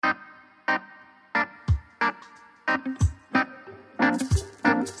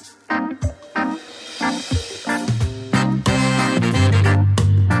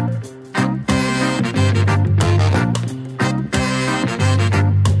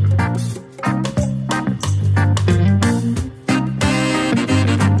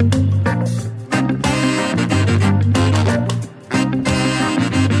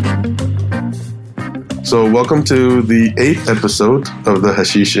So welcome to the 8th episode of the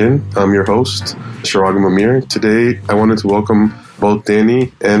Hashishin. I'm your host, Shiragam Amir. Today I wanted to welcome both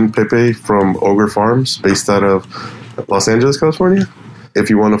Danny and Pepe from Ogre Farms, based out of Los Angeles, California. If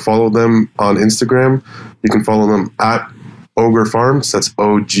you want to follow them on Instagram, you can follow them at Ogre Farms. That's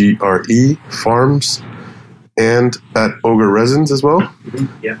O-G-R-E Farms. And at Ogre Resins as well.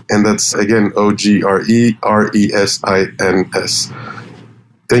 Mm-hmm. Yeah. And that's, again, O-G-R-E-R-E-S-I-N-S.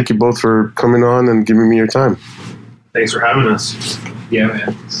 Thank you both for coming on and giving me your time. Thanks for having us. Yeah,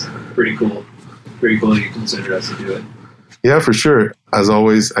 man. It's pretty cool. Pretty cool that you considered us to do it. Yeah, for sure. As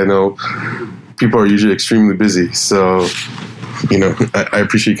always, I know people are usually extremely busy. So, I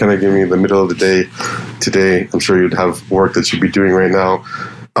appreciate you kind of giving me the middle of the day today. I'm sure you'd have work that you'd be doing right now.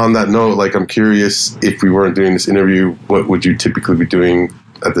 On that note, I'm curious, if we weren't doing this interview, what would you typically be doing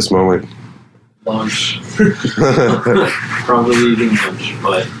at this moment? Lunch. Probably eating lunch,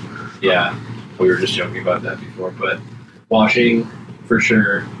 but yeah, we were just joking about that before. But washing, for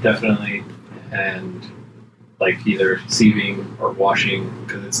sure, definitely, and either sieving or washing,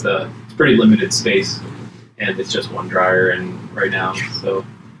 because it's pretty limited space, and it's just one dryer and right now,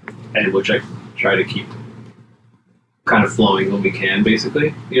 and which I try to keep kind of flowing when we can,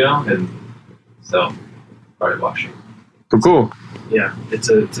 basically, and so probably washing. Cool. Yeah, it's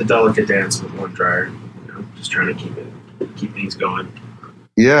a delicate dance with one dryer. Just trying to keep things going.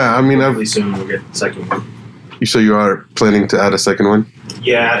 Yeah, I mean, hopefully soon we'll get the second one. So you are planning to add a second one?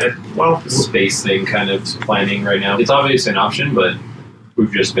 Yeah, the space thing kind of planning right now. It's obviously an option, but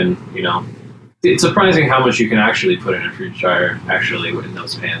we've just been, it's surprising how much you can actually put in a fridge dryer actually in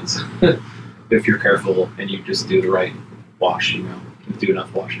those pans. If you're careful and you just do the right wash, do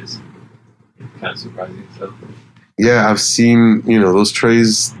enough washes. Kind of surprising. So. Yeah, I've seen, those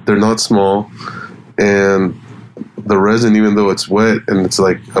trays, they're not small, and the resin, even though it's wet and it's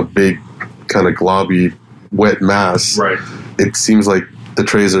like a big kind of globby wet mass, right? It seems like the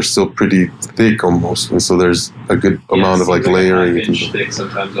trays are still pretty thick almost, and so there's a good amount of layering. Like thick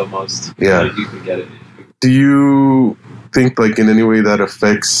sometimes almost. Yeah. You can get it. Do you think in any way that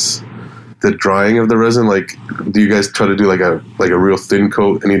affects the drying of the resin? Do you guys try to do a real thin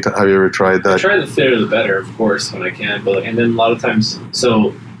coat anytime? Have you ever tried that? I try the thinner the better, of course, when I can. But and then a lot of times,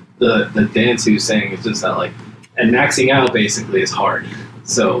 so the dance he was saying is just that and maxing out basically is hard.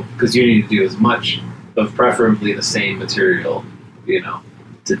 So because you need to do as much of preferably the same material,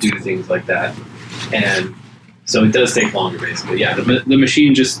 to do things like that, and so it does take longer. Basically, yeah. The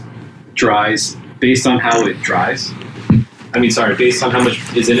machine just dries based on how it dries. Based on how much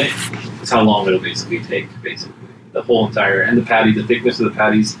is in it. Is how long it'll basically take, the whole entire, and the thickness of the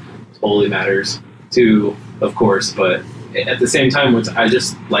patties totally matters too, of course, but at the same time, I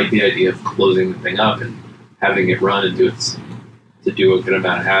just like the idea of closing the thing up and having it run and do a good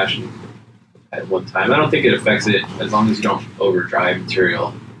amount of hash at one time. I don't think it affects it as long as you don't over dry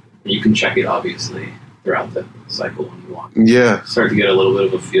material. You can check it obviously throughout the cycle when you want. Yeah. Start to get a little bit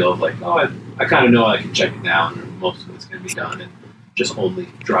of a feel of I kind of know I can check it now and most of it's going to be done, and just only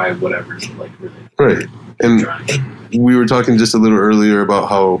dry whatever's really right. And drying. We were talking just a little earlier about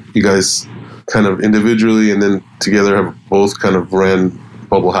how you guys kind of individually and then together have both kind of ran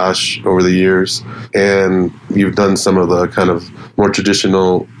Bubble Hash over the years, and you've done some of the kind of more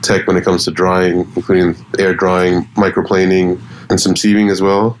traditional tech when it comes to drying, including air drying, microplaning, and some sieving as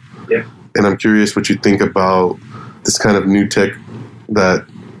well. Yeah. And I'm curious what you think about this kind of new tech that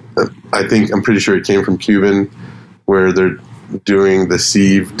I'm pretty sure it came from Cuban, where they're doing the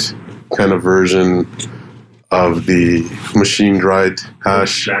sieved kind of version of the machine dried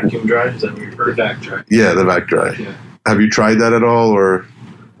hash. Vacuum dried? Is that what you're referring to? The vac dry. Yeah, the vac dry. Yeah. Have you tried that at all, or?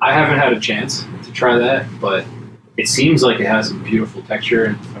 I haven't had a chance to try that, but it seems like it has some beautiful texture,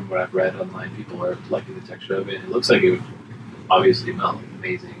 and from what I've read online, people are liking the texture of it. It looks like it would obviously smell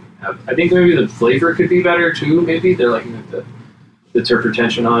amazing. I think maybe the flavor could be better too. Maybe they're liking the terp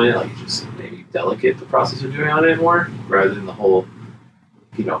retention on it, just maybe delicate the process of doing on it more, rather than the whole,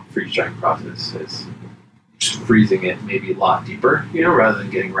 freeze drying process is just freezing it maybe a lot deeper, rather than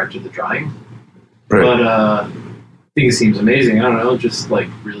getting right to the drying. Right. But I think it seems amazing. I don't know, just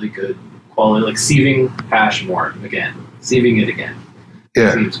really good quality, sieving hash more again, sieving it again.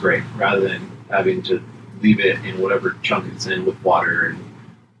 Yeah. It seems great, rather than having to leave it in whatever chunk it's in with water. And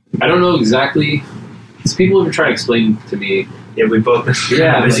I don't know exactly. People have been trying to explain to me. Yeah, we've both been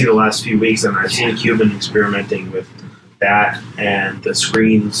busy the last few weeks, and I've seen Cuban experimenting with that and the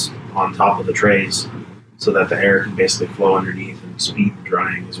screens on top of the trays so that the air can basically flow underneath and speed the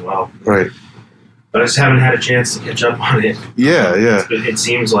drying as well. Right. But I just haven't had a chance to catch up on it. Yeah. It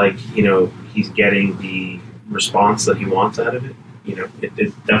seems like, he's getting the response that he wants out of it.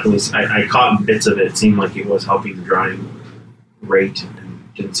 it definitely. I caught bits of it. It seemed like it was helping the drying rate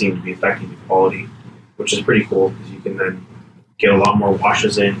and didn't seem to be affecting the quality, which is pretty cool because you can then get a lot more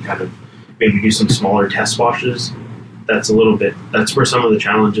washes in. Kind of maybe do some smaller test washes. That's where some of the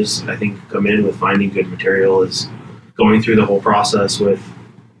challenges I think come in with finding good material is going through the whole process with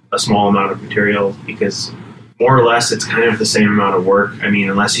a small amount of material, because more or less it's kind of the same amount of work. I mean,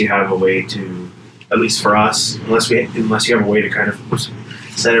 unless you have a way to, at least for us, unless you have a way to kind of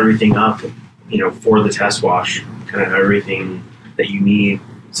set everything up, for the test wash, kind of everything that you need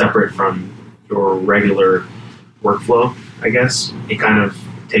separate from your regular workflow, I guess, it kind of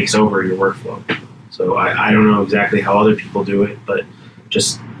takes over your workflow. So I don't know exactly how other people do it, but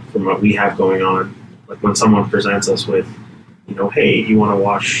just from what we have going on, like when someone presents us with, hey, you want to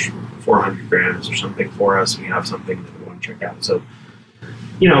wash 400 grams or something for us, we have something that we want to check out. So,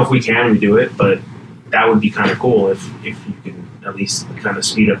 if we can, we do it, but that would be kind of cool if you can at least kind of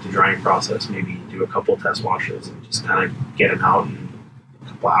speed up the drying process, maybe do a couple test washes and just kind of get them out in a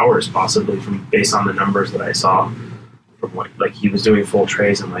couple hours, possibly, based on the numbers that I saw from like he was doing full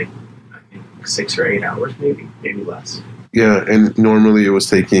trays in 6 or 8 hours, maybe less. Yeah, and normally it was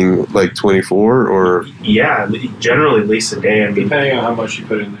taking 24 or... Yeah, generally at least a day. I mean, depending on how much you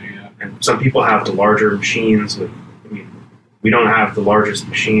put in there, yeah. And some people have the larger machines. We don't have the largest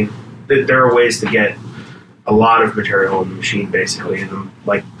machine. There are ways to get a lot of material in the machine, basically. And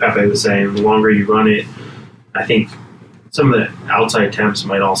like Pepe was saying, the longer you run it, I think some of the outside temps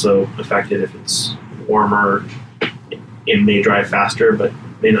might also affect it. If it's warmer, it may dry faster, but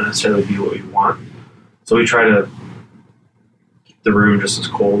may not necessarily be what we want. So we try to keep the room just as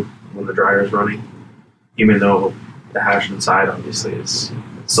cold when the dryer is running, even though the hash inside obviously is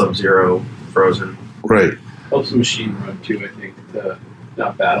sub-zero frozen. Right. Helps the machine run too, I think, to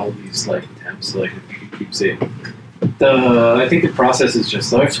not battle these temps. Like if you keep saying, I think the process is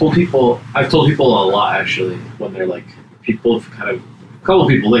just. I've told people a lot actually when they're like, people have kind of, a couple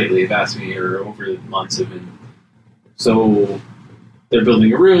people lately have asked me, or over the months have been, so they're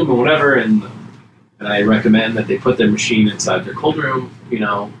building a room or whatever, and I recommend that they put their machine inside their cold room.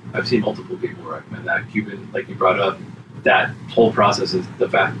 I've seen multiple people recommend that. Cuban, like you brought up, that whole process is the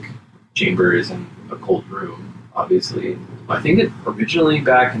vac chamber is in a cold room, obviously. I think it originally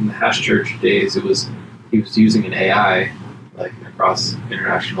back in the Hash Church days, he was using an AI, like across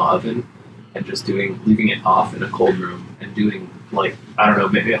international oven, and just leaving it off in a cold room and doing I don't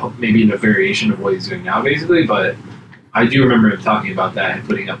know, maybe in a variation of what he's doing now, basically, but I do remember him talking about that and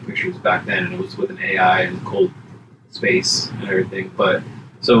putting up pictures back then, and it was with an AI and cold space and everything. But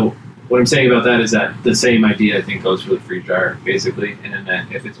so what I'm saying about that is that the same idea I think goes for the freeze dryer, basically. And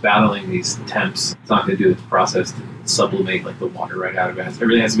then if it's battling these temps, it's not going to do its process to sublimate the water right out of it.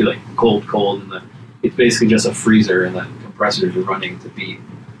 Everything has to be cold, and it's basically just a freezer, and the compressors are running to beat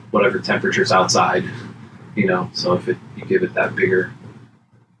whatever temperature's outside. So if you give it that bigger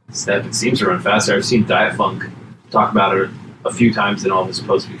step, it seems to run faster. I've seen Diet Funk talk about it a few times in all of his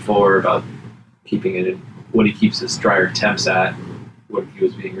posts before about keeping it in what he keeps his dryer temps at, what he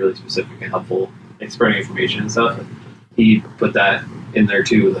was being really specific and helpful and spreading information and stuff. And he put that in there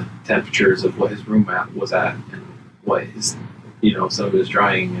too, the temperatures of what his room was at and what his, some of his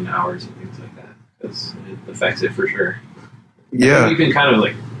drying in hours and things like that, because it affects it for sure. Yeah. You can kind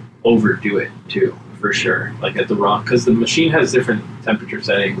of overdo it too, for sure. At the wrong, because the machine has different temperature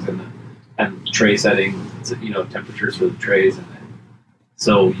settings and tray settings, temperatures for the trays, and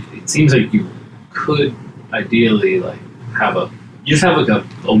so it seems like you could ideally have a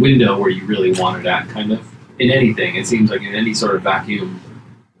window where you really want it at, kind of in anything. It seems like in any sort of vacuum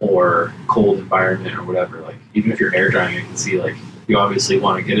or cold environment or whatever, even if you're air drying, I can see you obviously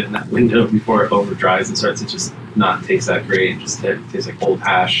want to get it in that window before it over dries and starts to just not taste that great and just tastes like cold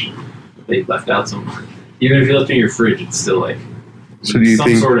hash. They left out some, even if you left it in your fridge, it's still so do you some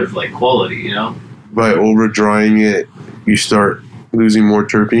think sort of quality, by over drying it you start losing more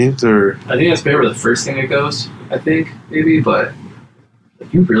terpenes? Or I think that's maybe the first thing that goes, I think, maybe, but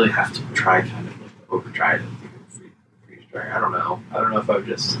you really have to try kind of over dry it. Freeze dryer. I don't know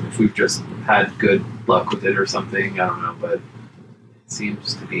if we've just had good luck with it or something. I don't know, but it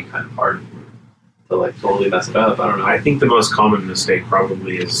seems to be kind of hard to totally mess it up. I don't know. I think the most common mistake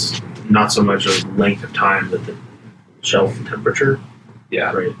probably is not so much of length of time, but the shelf temperature.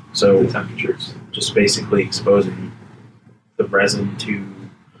 Yeah. Right. So the temperatures. Just basically exposing the resin to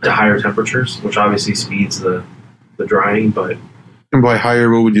higher temperatures, which obviously speeds the drying, but... And by higher,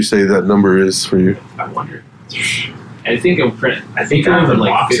 what would you say that number is for you? I wonder. I think in print, I think kind on of the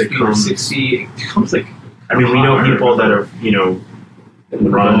box 50 it comes, or 60. It comes I mean, we know people that are,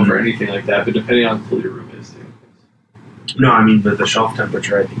 run or anything like that, but depending on how cool your room is. No, I mean, but the shelf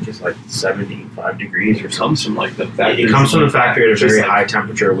temperature I think is like 75 degrees or something. Comes from like the factory. It comes from the factory at a very like, high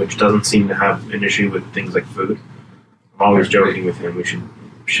temperature, which doesn't seem to have an issue with things like food. I'm always joking with him. We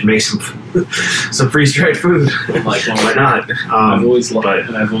should make some freeze dried food. Like, well, why not? I've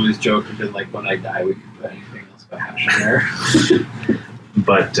always joked and been like, when I die, we can put anything else but hash in there.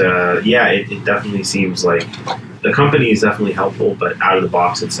 But yeah, it definitely seems like the company is definitely helpful, but out of the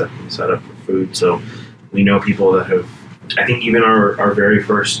box, it's definitely set up for food. So we know people that have. I think even our very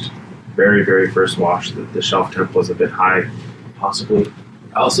first wash, the shelf temp was a bit high, possibly.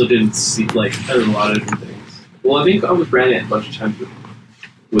 I also didn't see, like, there's a lot of different things. Well, I think I was ran it a bunch of times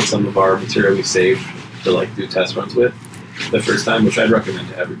with some of our material we saved to, like, do test runs with the first time, which I'd recommend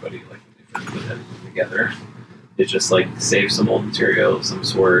to everybody, like, if you put everything together. It's just, like, save some old material of some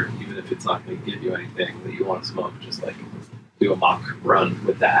sort, even if it's not going to give you anything that you want to smoke, just, like, do a mock run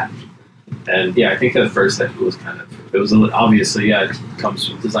with that. And, yeah, I think at first it was obviously, yeah, it comes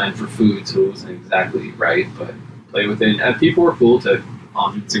from designed for food, so it wasn't exactly right, but play with it. And people were cool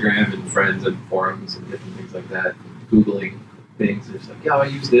on Instagram and friends and forums and different things like that, Googling things. It's like, yeah, I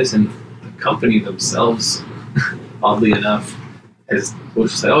use this, and the company themselves, oddly enough, will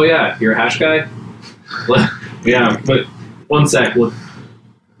just say, oh yeah, you're a hash guy? Yeah, but one sec, we'll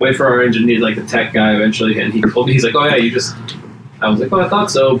wait for our engineer, like the tech guy eventually, and he told me, he's like, oh yeah, I was like, oh, I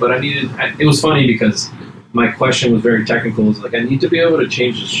thought so, but it was funny because my question was very technical. It was like, I need to be able to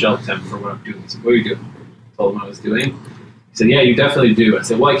change the shelf temp for what I'm doing. He's like, what are you doing? I told him what I was doing. He said, yeah, you definitely do. I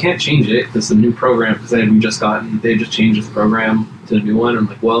said, well, I can't change it because it's a new program, because they just changed the program to a new one. I'm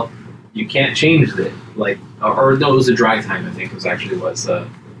like, well, you can't change it. Like, or no, it was the dry time, I think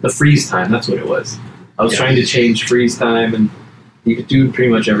the freeze time. That's what it was. I was trying to change freeze time, and you could do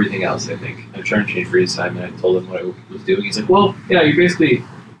pretty much everything else, I think. I was trying to change freeze time, and I told him what I was doing. He's like, well, yeah,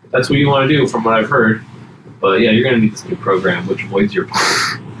 that's what you want to do from what I've heard. But yeah, you're going to need this new program, which voids your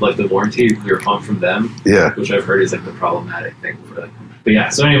pump, like the warranty of your pump from them. Yeah. Which I've heard is like the problematic thing for them. But yeah,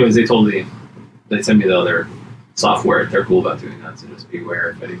 so anyways, they sent me the other software. They're cool about doing that, so just be aware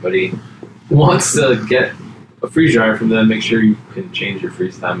if anybody wants to get a freeze dryer from them, make sure you can change your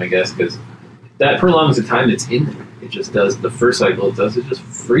freeze time, I guess, because that prolongs the time it's in there. It just does, the first cycle it just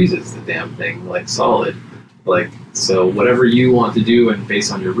freezes the damn thing, like solid. Like, so whatever you want to do, and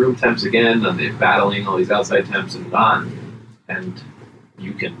based on your room temps again, and the battling all these outside temps and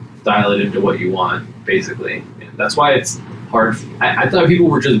you can dial it into what you want, basically. And that's why it's hard. I thought people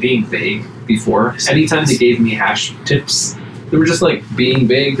were just being vague before. Anytime they gave me hash tips, they were just like being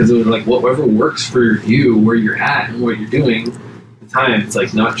vague, because it was like whatever works for you, where you're at and what you're doing at the time. It's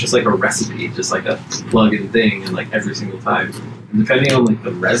like not just like a recipe, just like a plug-in thing, and like every single time. And depending on like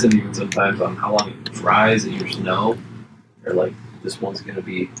the resin, even sometimes on how long it dries, and you just know, or like this one's gonna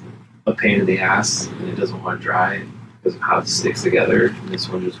be a pain in the ass and it doesn't want to dry because of how it sticks together, and this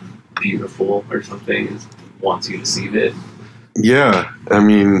one just beautiful or something, wants you to see it. Yeah, I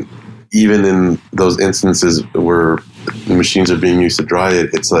mean, even in those instances where the machines are being used to dry it,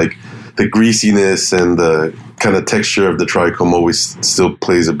 it's like the greasiness and the kind of texture of the trichome always still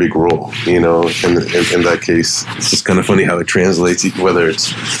plays a big role, you know, in that case. It's just kind of funny how it translates, whether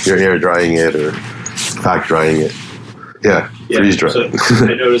it's your air drying it or pack drying it. Yeah, freeze dry. So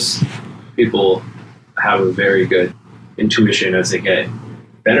I notice people have a very good intuition as they get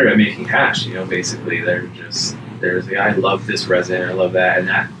better at making hash, you know, basically they're like, I love this resin, I love that, and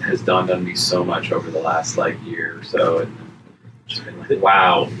that has dawned on me so much over the last like year or so, and just been like,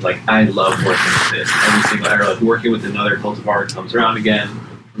 wow, like I love working with this. Every single, like working with another cultivar comes around again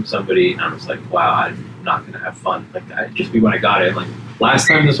from somebody, and I'm just like, wow, I'm not gonna have fun. Like that just be when I got it. Like last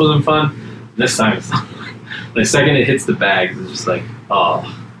time this wasn't fun, this time it's not. The second it hits the bag, it's just like,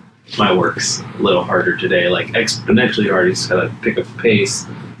 oh, my work's a little harder today, like exponentially harder. You just gotta pick up the pace,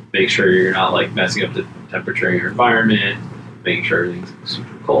 make sure you're not like messing up the temperature in your environment, making sure everything's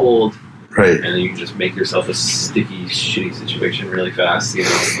super cold. Right. And then you just make yourself a sticky, shitty situation really fast, you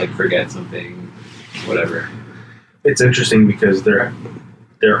know, like forget something, whatever. It's interesting because there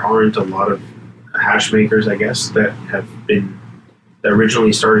aren't a lot of hash makers, I guess, that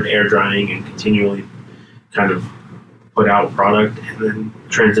originally started air drying and continually kind of put out product and then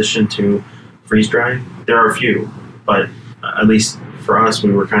transitioned to freeze drying. There are a few, but at least for us,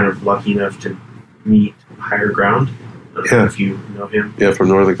 we were kind of lucky enough to meet Higher Ground. I don't know if you know him. Yeah, from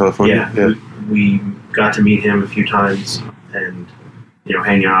Northern California. Yeah. We got to meet him a few times and, you know,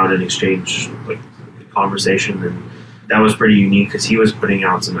 hang out and exchange like conversation, and that was pretty unique because he was putting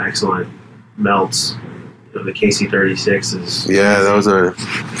out some excellent melts. You know, the KC36 is that was a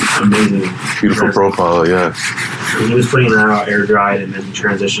amazing, beautiful profile. Yeah, he was putting that out air dried, and then he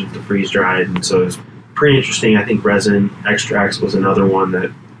transitioned to freeze dried, and so it was pretty interesting. I think resin extracts was another one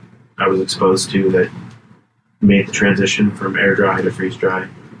that I was exposed to that made the transition from air dry to freeze dry.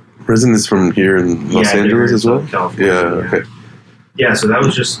 Resin is from here in Los Angeles as well? California. Yeah, okay. Yeah, so that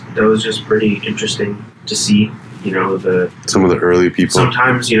was just pretty interesting to see, some of the early people.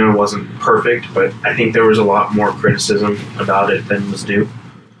 Sometimes, it wasn't perfect, but I think there was a lot more criticism about it than was due.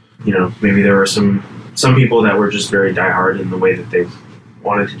 Maybe there were some people that were just very diehard in the way that they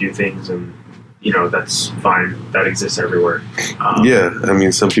wanted to do things, and that's fine. That exists everywhere. Yeah, I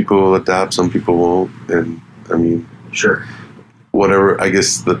mean, some people will adapt, some people won't, and I mean, sure, whatever. I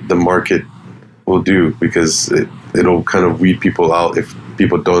guess the market will do, because it'll kind of weed people out if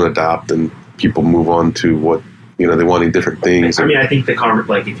people don't adapt and people move on to what they wanting different things. I mean, I think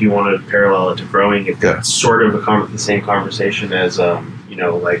if you want to parallel it to growing, it's sort of the same conversation as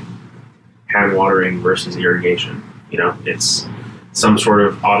like hand watering versus irrigation. It's some sort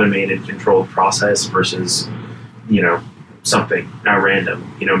of automated, controlled process versus, something at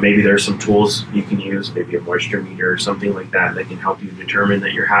random. Maybe there's some tools you can use, maybe a moisture meter or something like that can help you determine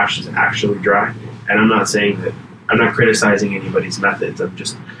that your hash is actually dry. And I'm not saying that, I'm not criticizing anybody's methods.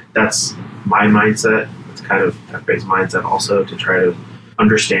 That's my mindset. It's kind of Pepe's mindset also, to try to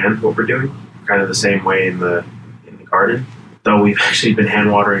understand what we're doing. Kind of the same way in the garden. Though we've actually been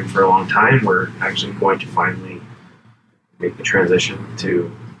hand watering for a long time, we're actually going to finally make the transition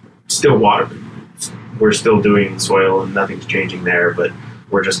to still water. We're still doing soil and nothing's changing there, but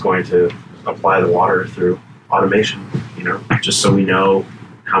we're just going to apply the water through automation, just so we know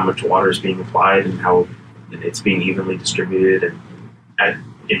how much water is being applied and how it's being evenly distributed and at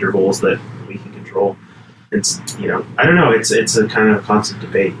intervals that we can control. It's, I don't know, it's a kind of constant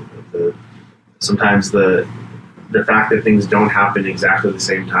debate. Sometimes the fact that things don't happen exactly the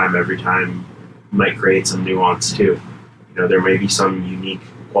same time every time might create some nuance too. There may be some unique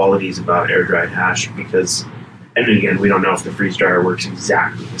qualities about air-dried hash because, and again, we don't know if the freeze dryer works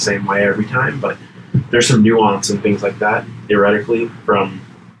exactly the same way every time, but there's some nuance and things like that, theoretically, from...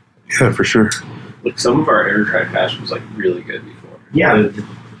 Yeah, for sure. Like, some of our air-dried hash was, really good before. Yeah,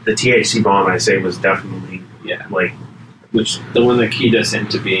 the THC bomb, I say, was definitely, which the one that keyed us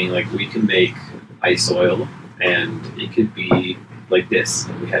into being, we can make ice oil, and it could be like this.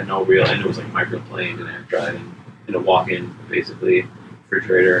 And we had no real, and it was, microplaned and air-dried and in a walk-in, basically,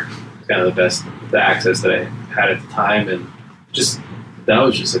 refrigerator. It's kind of the access that I had at the time, and that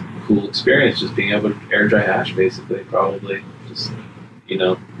was just a cool experience, just being able to air dry hash, basically, probably. Just,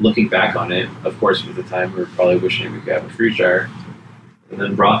 looking back on it, of course, at the time, we were probably wishing we could have a freeze dryer. And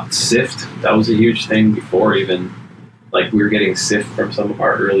then brought sift. That was a huge thing before even, we were getting sift from some of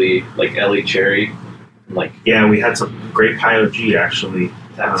our early, Ellie Cherry. Yeah, we had some great Pio G, actually.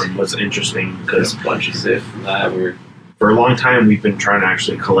 That was interesting because a bunch of sift from that. For a long time, we've been trying to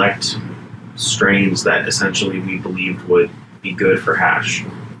actually collect strains that essentially we believed would be good for hash.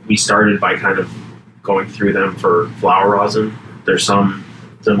 We started by kind of going through them for flower rosin. There's some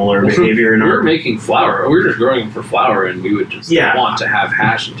similar behavior in we were making flour. We were just growing them for flour, and we would just want to have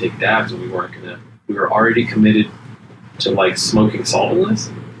hash and take dabs, and we weren't going to. We were already committed to smoking solventless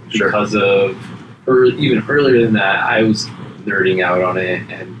because of, or even earlier than that, I was nerding out on it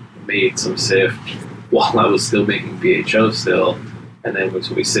and made some sift while I was still making BHO still, and then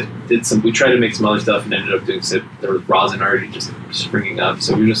we tried to make some other stuff and ended up doing sift. There was rosin already just springing up,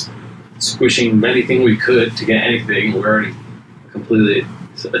 so we were just squishing anything we could to get anything. We're already completely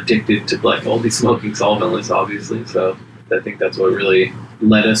addicted to only smoking solventless, obviously. So I think that's what really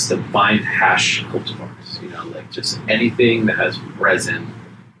led us to find hash cultivars. Just anything that has resin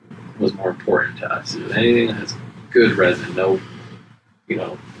was more important to us. Anything that has good resin,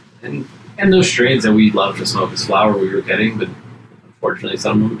 and those strains that we love to smoke as flower we were getting, but unfortunately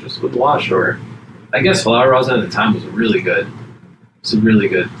some of them just would wash. Or I guess flower rosin at the time was really good. It's a really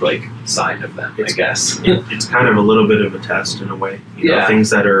good sign of them, I guess. It's kind of a little bit of a test in a way. Things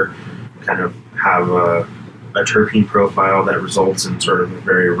that are kind of have a terpene profile that results in sort of a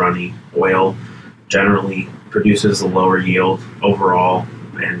very runny oil generally produces a lower yield overall,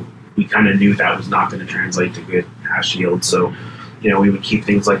 and we kind of knew that was not going to translate to good hash yield. So, we would keep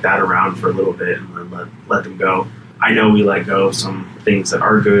things like that around for a little bit and then let them go. I know we let go of some things that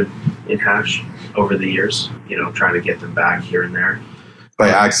are good in hash over the years, trying to get them back here and there. By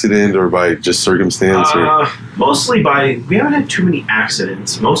accident or by just circumstance? Mostly we haven't had too many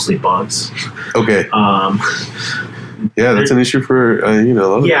accidents, mostly bugs. Okay. Yeah, that's an issue for, a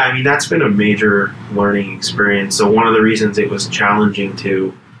lot of... Yeah, I mean, that's been a major learning experience. So one of the reasons it was challenging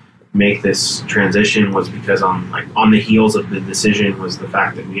to make this transition was because on the heels of the decision was the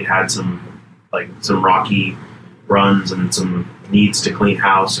fact that we had some rocky runs and some needs to clean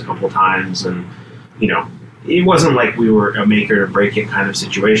house a couple times, and it wasn't like we were a make it or break it kind of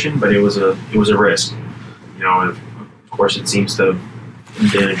situation, but it was a risk, and of course it seems to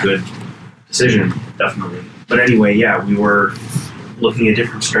have been a good decision, definitely. But anyway, yeah, we were looking at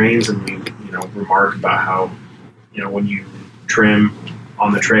different strains, and we remarked about how when you trim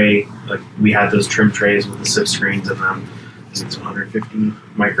on the tray, like we had those trim trays with the SIP screens in them. I think it's 150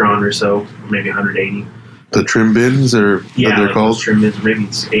 micron or so, maybe 180. The trim bins, or what they're like called? Trim bins, maybe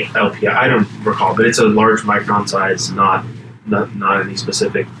it's 8 LPI. I don't recall, but it's a large micron size, not any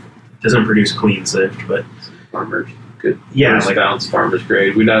specific. Doesn't produce clean SIP, but Farmers good. Yeah, like bounce farmers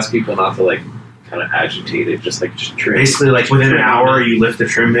grade. We'd ask people not to kind of agitate it, just trim. Basically, within an hour, you lift the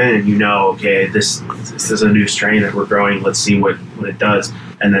trim bin and okay, this is a new strain that we're growing. Let's see what it does.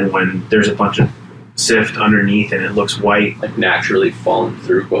 And then when there's a bunch of sift underneath and it looks white, naturally falling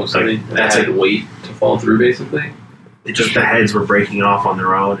through mostly. That's weight to fall through, basically. It just the heads were breaking off on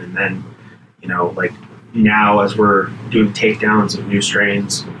their own, and then now as we're doing takedowns of new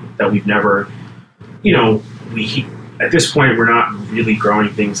strains that we've never, we at this point we're not really growing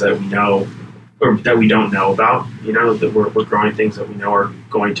things that we know or that we don't know about. That we're growing things that we know are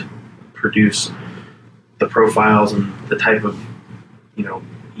going to produce the profiles and the type of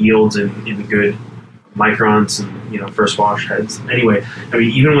yields in good microns and first wash heads. Anyway, I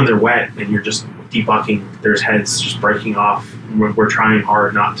mean, even when they're wet and you're just debucking, there's heads just breaking off. We're trying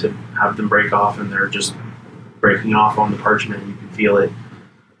hard not to have them break off, and they're just breaking off on the parchment. You can feel it.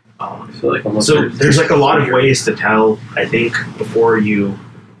 So there's a lot of ways to tell, I think, before you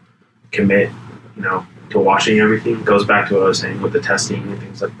commit, to washing everything. It goes back to what I was saying with the testing and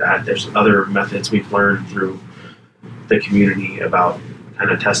things like that. There's other methods we've learned through the community about kind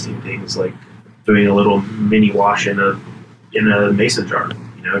of testing things, like doing a little mini wash in a mason jar,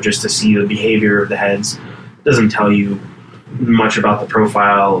 just to see the behavior of the heads. It doesn't tell you much about the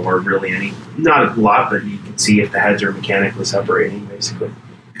profile or really not a lot, but you can see if the heads are mechanically separating, basically.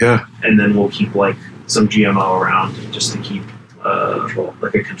 Yeah. And then we'll keep some GMO around just to keep a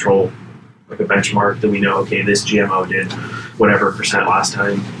control, like a benchmark that we know, okay, this GMO did whatever percent last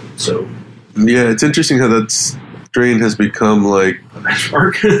time. So yeah, it's interesting how that strain has become a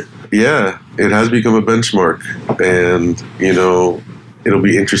benchmark. Yeah, it has become a benchmark, and it'll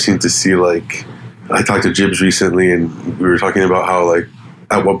be interesting to see. I talked to Jibs recently, and we were talking about how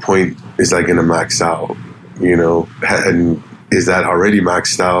at what point is that going to max out? And is that already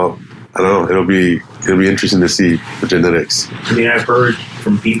maxed out? I don't know. It'll be interesting to see the genetics. I mean, I've heard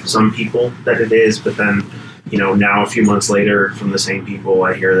from some people that it is, but then now a few months later, from the same people,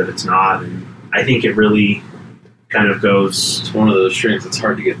 I hear that it's not, and I think it really kind of goes. It's one of those strains that's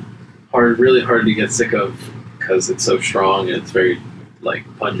really hard to get sick of because it's so strong and it's very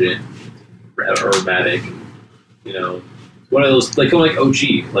pungent, aromatic. One of those like OG.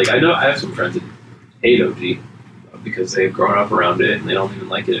 I have some friends that hate OG because they've grown up around it and they don't even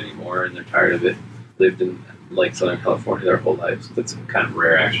like it anymore and they're tired of it. Lived in Southern California their whole lives. That's kind of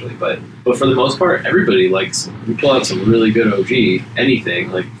rare actually, but for the most part, everybody likes. You pull out some really good OG,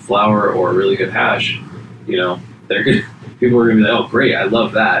 anything like flour or really good hash, they're good. People are gonna be like, "Oh, great! I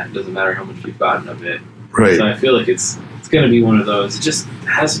love that." It doesn't matter how much you've gotten of it. Right. So I feel like it's gonna be one of those. It just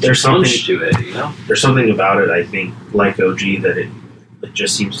has such a punch to it, There's something about it, I think, like OG, that it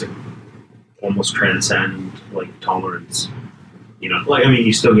just seems to almost transcend tolerance.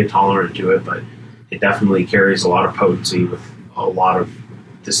 You still get tolerant to it, but it definitely carries a lot of potency with a lot of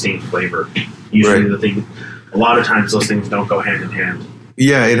distinct flavor. Usually, right. A lot of times those things don't go hand in hand.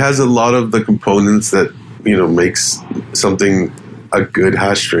 Yeah, it has a lot of the components that makes something a good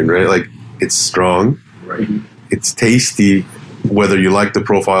hash strain, right? It's strong, right? It's tasty, whether you like the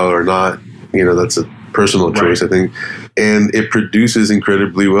profile or not. That's a personal choice, right. I think, and it produces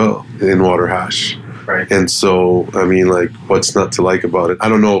incredibly well in water hash. Right. And so, I mean, what's not to like about it? I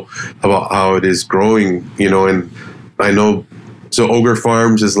don't know about how it is growing, and I know, so Ogre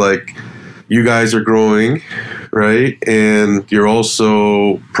Farms is you guys are growing, right? And you're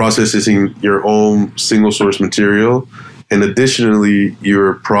also processing your own single source material. And additionally,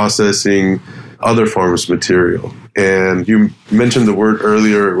 you're processing other farms' material. And you mentioned the word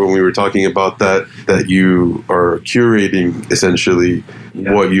earlier when we were talking about that you are curating essentially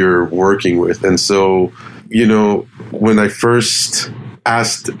what you're working with. And so, when I first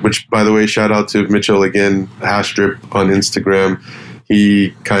asked, which by the way, shout out to Mitchell again, Hash Drip on Instagram,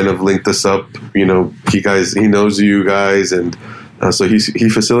 he kind of linked us up, he knows you guys, and so he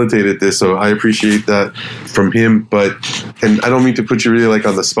facilitated this, so I appreciate that from him. And I don't mean to put you really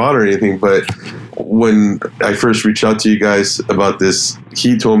on the spot or anything, but when I first reached out to you guys about this,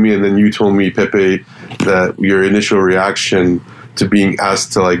 he told me, and then you told me, Pepe, that your initial reaction to being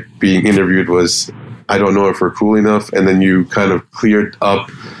asked to being interviewed was I don't know if we're cool enough. And then you kind of cleared up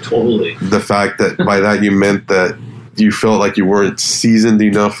Totally. the fact that by that you meant that you felt like you weren't seasoned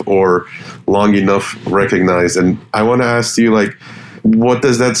enough or long enough recognized. And I want to ask you, like, what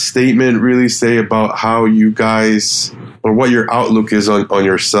does that statement really say about how you guys, or what your outlook is on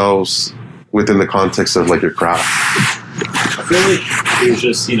yourselves within the context of like your craft? I feel like it was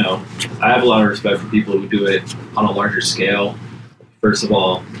just, I have a lot of respect for people who do it on a larger scale. First of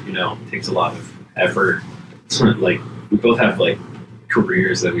all, it takes a lot of effort. Like, we both have like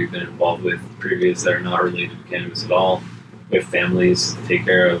careers that we've been involved with previous that are not related to cannabis at all. We have families to take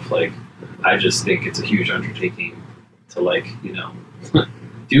care of. Like, I just think it's a huge undertaking to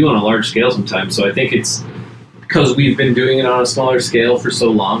do on a large scale sometimes. So I think it's because we've been doing it on a smaller scale for so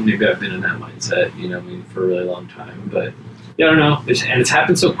long. Maybe I've been in that mindset, for a really long time. But yeah, I don't know. It's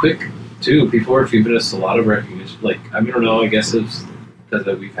happened so quick too. People are giving us a lot of recognition. Like, I don't know. I guess it's because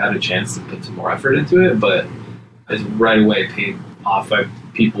we've had a chance to put some more effort into it, but it's right away paid off by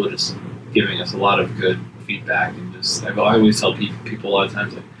people just giving us a lot of good feedback. And just, I always tell people a lot of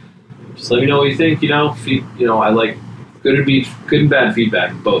times, like, just let me know what you think. I like good and bad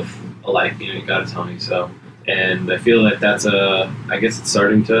feedback, both alike. You got to tell me. So, and I feel like that's I guess it's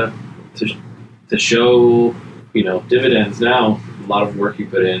starting to show, dividends now. A lot of work you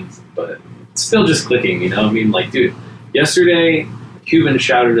put in, but it's still just clicking. Dude, yesterday Cuban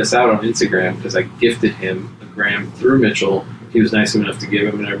shouted us out on Instagram because I gifted him a gram through Mitchell. He was nice enough to give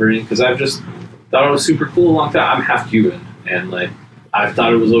him and everything, because I've just thought it was super cool a long time. I'm half Cuban, and I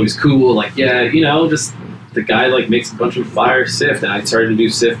thought it was always cool. Just the guy makes a bunch of fire sift, and I started to do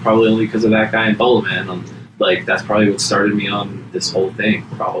sift probably only because of that guy in Bolo, man. That's probably what started me on this whole thing.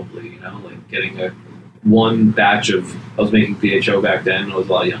 Probably, getting one batch of, I was making PHO back then. I was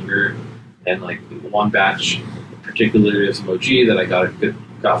a lot younger, and one batch, particularly of some OG that I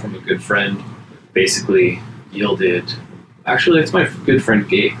got from a good friend, basically yielded. Actually, it's my good friend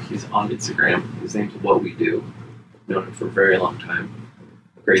Gabe. He's on Instagram. His name's What We Do. Known him for a very long time.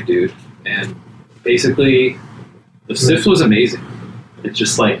 Great dude. And basically, the sift was amazing. It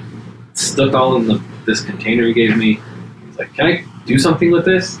just stuck all in this container he gave me. He's like, "Can I do something with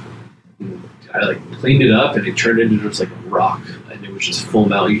this?" And I cleaned it up, and it turned into just a rock, and it was just full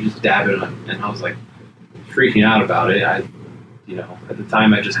metal. You just dab it on, and I was freaking out about it. At the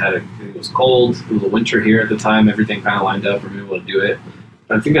time it was cold, it was a winter here at the time, everything kind of lined up for me to do it.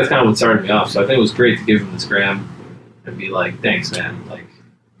 And I think that's kind of what started me off, so I think it was great to give him this gram and be like, thanks man,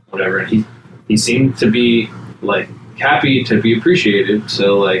 whatever. And he seemed to be happy to be appreciated,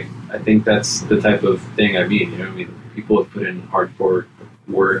 so I think that's the type of thing I mean. People have put in hardcore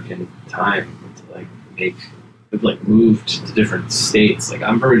work and time to moved to different states.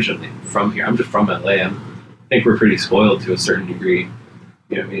 I'm originally from here, I'm just from LA. I think we're pretty spoiled to a certain degree.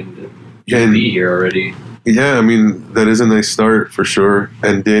 You can be here already. Yeah, that is a nice start for sure.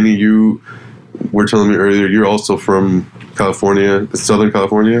 And Danny, you were telling me earlier, you're also from California, Southern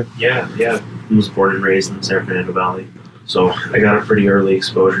California? Yeah. I was born and raised in the San Fernando Valley. So I got a pretty early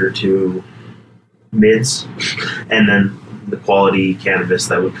exposure to mids, and then the quality cannabis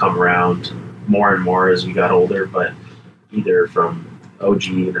that would come around more and more as we got older, but either from OG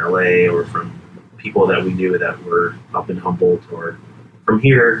in LA or from people that we knew that were up in Humboldt, or from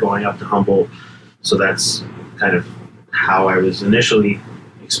here going up to Humboldt. So that's kind of how I was initially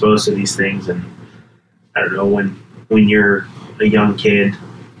exposed to these things. And I don't know, when you're a young kid,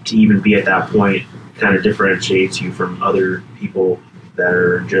 to even be at that point kind of differentiates you from other people that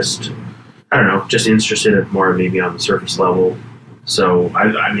are just interested more maybe on the surface level. So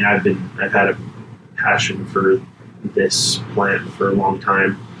I've had a passion for this plant for a long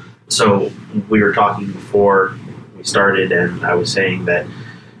time. So we were talking before we started, and I was saying that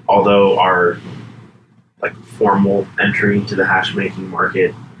although our formal entry into the hash making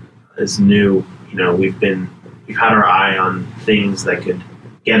market is new, we've had our eye on things that could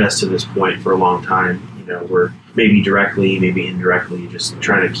get us to this point for a long time. We're maybe directly, maybe indirectly, just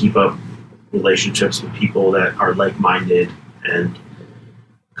trying to keep up relationships with people that are like-minded, and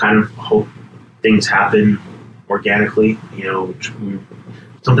kind of hope things happen organically.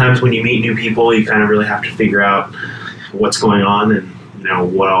 Sometimes when you meet new people, you kind of really have to figure out what's going on and,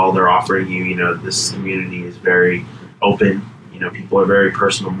 what all they're offering you. This community is very open. People are very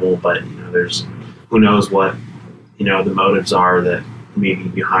personable, but, there's who knows what, the motives are that maybe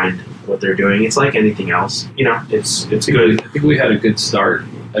behind what they're doing. It's like anything else. It's good. I think we had a good start,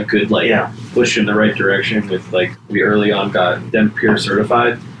 a good push in the right direction with we early on got Dem Pure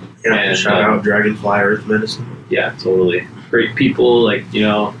certified. Yeah, and shout out Dragonfly Earth Medicine. Yeah, totally. Great people,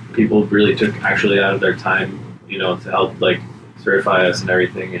 people really took actually out of their time, to help certify us and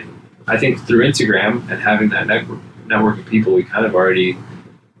everything. And I think through Instagram and having that network of people, we kind of already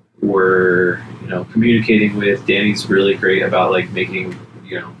were, communicating with. Danny's really great about like making,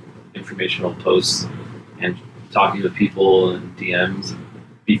 informational posts and talking with people and DMs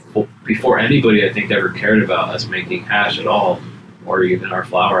before anybody, I think, ever cared about us making hash at all, or even our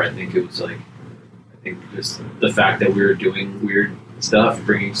flour. I think it was like, just the fact that we were doing weird stuff,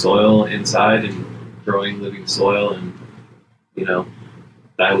 bringing soil inside and growing living soil, and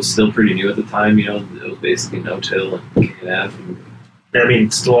that was still pretty new at the time. It was basically no-till and KNF. I mean,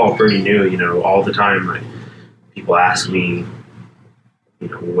 it's still all pretty new. All the time, like, people ask me,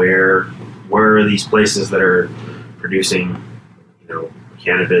 where are these places that are producing,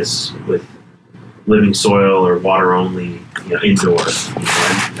 cannabis with living soil or water only, indoor.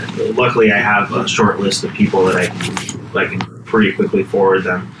 And luckily, I have a short list of people that I can pretty quickly forward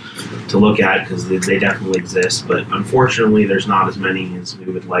them to look at, because they definitely exist. But unfortunately, there's not as many as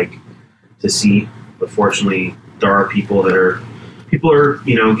we would like to see. But fortunately, there are people are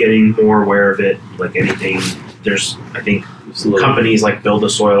getting more aware of it. Like anything, there's, I think, companies like Build a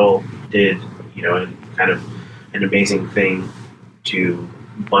Soil did, kind of an amazing thing to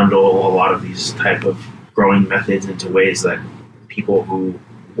bundle a lot of these type of growing methods into ways that people who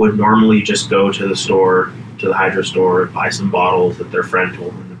would normally just go to the store, to the hydro store, buy some bottles that their friend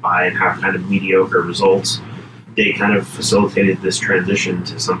told them to buy and have kind of mediocre results, they kind of facilitated this transition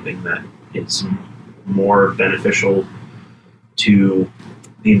to something that is more beneficial to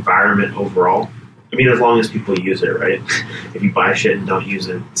the environment overall. I mean, as long as people use it, right? If you buy shit and don't use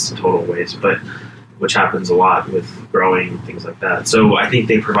it, it's a total waste, which happens a lot with growing, things like that. So I think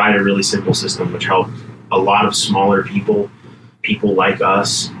they provide a really simple system which helped a lot of smaller people like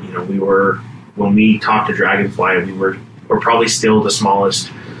us. When we talked to Dragonfly, we're probably still the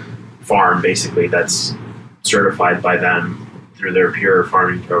smallest farm, basically, that's certified by them through their pure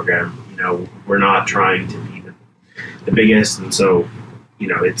farming program. We're not trying to be the biggest, and so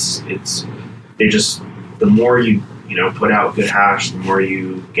the more you put out good hash, the more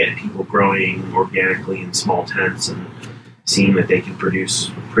you get people growing organically in small tents and seeing that they can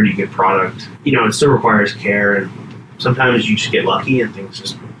produce pretty good product. It still requires care, and sometimes you just get lucky and things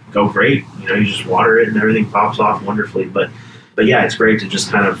just go great. You just water it and everything pops off wonderfully. But yeah, it's great to just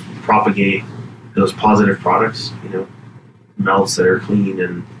kind of propagate those positive products, melts that are clean,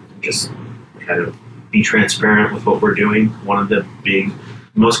 and just kind of be transparent with what we're doing. One of the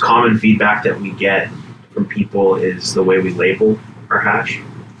most common feedback that we get from people is the way we label our hash.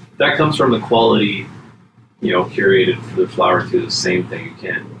 That comes from the quality, curated for the flour to the same thing you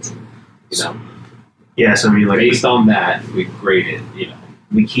can, Yeah, so I mean, like, based on that, we grade it,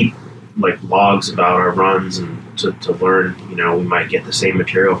 We keep like logs about our runs, and to learn, we might get the same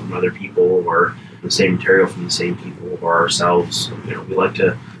material from other people or the same material from the same people or ourselves. We like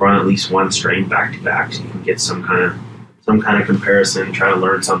to run at least one strain back to back so you can get some kind of comparison, try to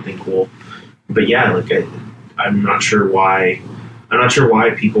learn something cool. But yeah, like I'm not sure why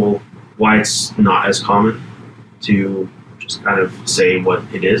it's not as common to just kind of say what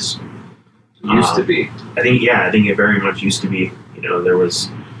it is. Used to be. I think it very much used to be. There was,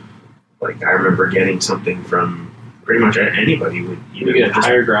 like, I remember getting something from pretty much anybody. You get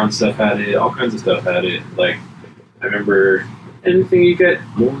higher ground stuff at it, all kinds of stuff at it. Like, I remember anything you get,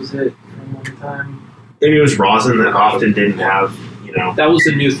 what was it from one time? Maybe it was rosin that often didn't have, That was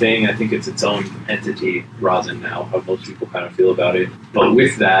a new thing. I think it's its own entity, rosin now, how most people kind of feel about it. But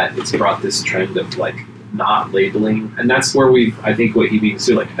with that, it's brought this trend of, like, not labeling. And that's where I think what he means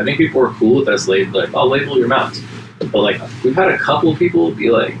too, like, I think people are cool with us like, I'll label your mounts. But, like, we've had a couple of people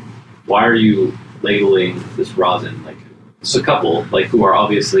be like, why are you labeling this rosin? Like, it's a couple, like, who are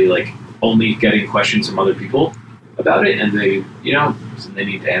obviously, like, only getting questions from other people about it, and they, so they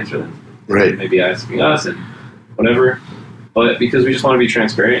need to answer them. Right. Maybe asking us and whatever. But because we just want to be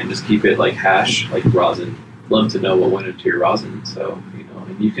transparent and just keep it like hash, like rosin. Love to know what went into your rosin. So,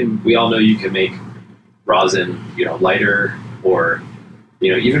 and we all know you can make rosin, lighter or,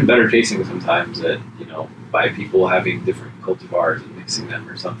 even better tasting sometimes by people having different cultivars and mixing them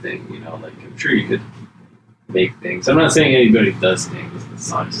or something, like, I'm sure you could make things. I'm not saying anybody does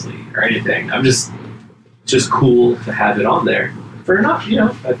things, honestly, or anything. I'm just cool to have it on there. For not,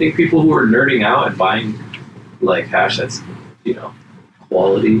 I think people who are nerding out and buying, like, hash that's,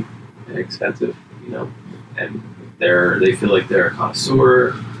 quality and expensive, and they feel like they're a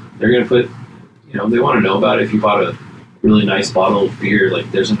connoisseur. They're going to put, they want to know about it. If you bought a really nice bottle of beer,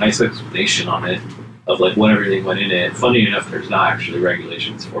 like, there's a nice explanation on it of, like, what everything went in it. Funny enough, there's not actually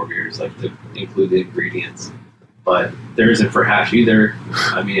regulations for beers, like, to include the ingredients, but there isn't for hash either.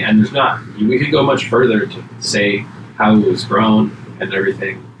 And there's not. We could go much further to say how it was grown and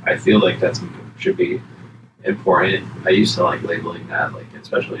everything. I feel like that should be important. I used to like labeling that, like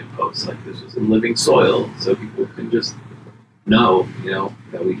especially in posts, like this was in living soil, so people can just know,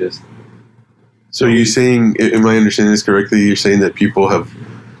 that we just. So you're saying, am I understanding this correctly? You're saying that people have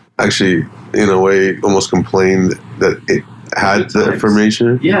actually, in a way, almost complained that it had the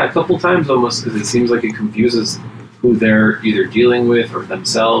information? Yeah, a couple times almost, because it seems like it confuses who they're either dealing with or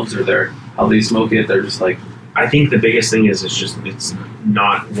themselves or how they smoke it. They're just like. I think the biggest thing is it's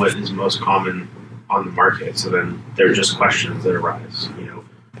not what is most common on the market. So then there are just questions that arise.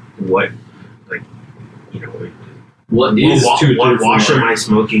 What is what wash am I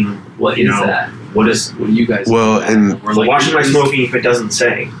smoking? What is that? What do you guys? Well, and like, wash am I smoking if it doesn't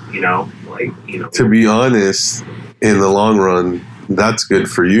say? To be honest, in the long run, that's good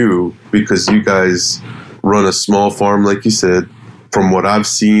for you because you guys run a small farm, like you said. From what I've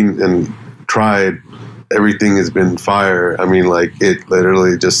seen and tried, everything has been fire. I mean, like it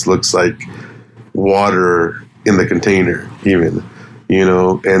literally just looks like water in the container, even,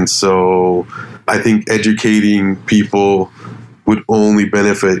 and so I think educating people would only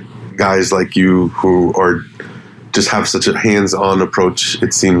benefit guys like you who are just have such a hands-on approach,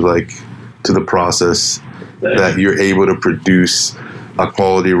 it seems like, to the process, that you're able to produce a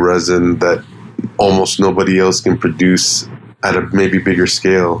quality resin that almost nobody else can produce at a maybe bigger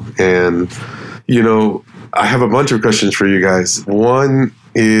scale. And I have a bunch of questions for you guys. One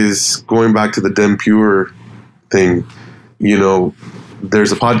is going back to the Dem Pure thing.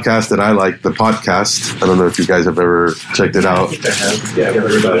 There's a podcast that I like, The Podcast. I don't know if you guys have ever checked it out. Yeah, I've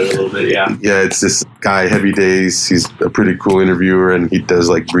heard about it a little bit, yeah. Yeah, it's this guy, Heavy Days. He's a pretty cool interviewer, and he does,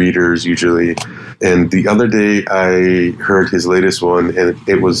 like, breeders usually. And the other day, I heard his latest one, and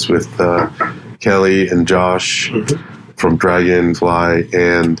it was with Kelly and Josh from Dragonfly.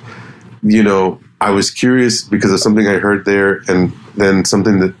 And, I was curious because of something I heard there, and then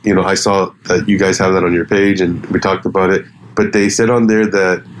something that, I saw that you guys have that on your page, and we talked about it. But they said on there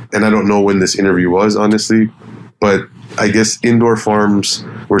that, and I don't know when this interview was, honestly, but I guess indoor farms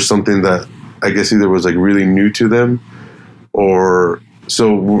were something that I guess either was like really new to them, or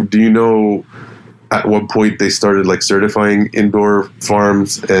so. Do you know at what point they started like certifying indoor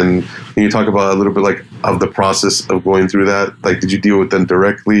farms? And can you talk about a little bit like of the process of going through that? Like, did you deal with them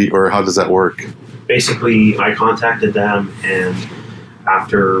directly, or how does that work? Basically, I contacted them, and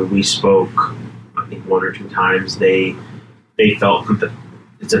after we spoke, I think 1 or 2 times, they felt that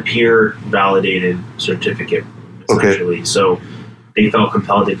it's a peer validated certificate, essentially. Okay. So they felt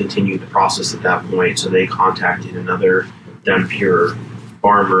compelled to continue the process at that point. So they contacted another Dem Pure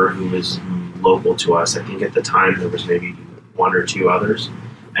farmer who was local to us. I think at the time there was maybe 1 or 2 others.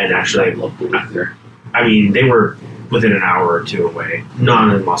 And actually, I mean, they were within an hour or 2 away.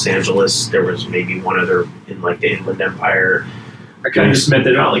 Not in Los Angeles. There was maybe 1 other in like the Inland Empire. I kind of just meant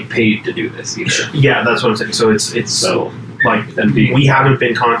they're not like paid to do this either. Yeah, that's what I'm saying. So it's so like we haven't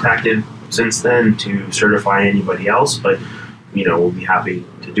been contacted since then to certify anybody else, but we'll be happy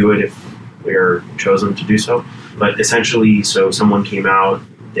to do it if we're chosen to do so. But essentially, so someone came out,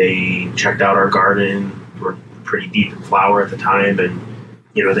 they checked out our garden. We're pretty deep in flower at the time, and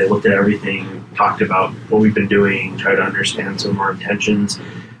they looked at everything, talked about what we've been doing, tried to understand some of our intentions.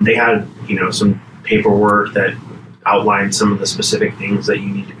 They had some paperwork that outlined some of the specific things that you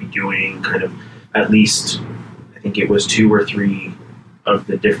need to be doing, kind of at least, I think it was 2 or 3 of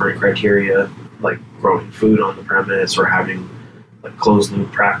the different criteria, like growing food on the premise or having like closed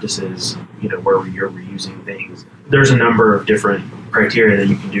loop practices, where you're reusing things. There's a number of different criteria that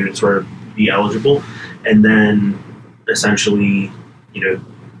you can do to sort of be eligible. And then essentially,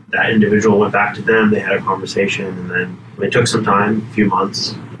 that individual went back to them, they had a conversation, and then it took some time, a few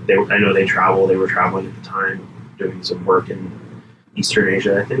months. I know they were traveling at the time, doing some work in Eastern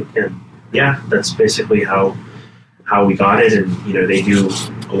Asia, I think. And yeah, that's basically how we got it. And, they do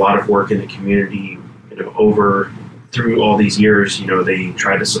a lot of work in the community, through all these years. They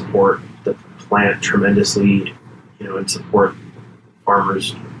try to support the plant tremendously, and support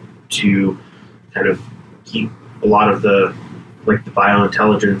farmers to kind of keep a lot of the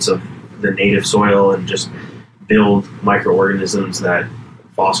biointelligence of the native soil and just build microorganisms that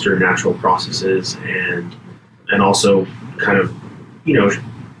foster natural processes, and also kind of,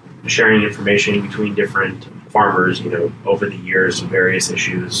 sharing information between different farmers, over the years, various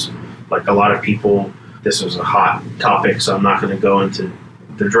issues. Like a lot of people, this was a hot topic, so I'm not going to go into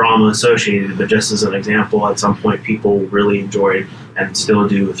the drama associated, but just as an example, at some point people really enjoyed and still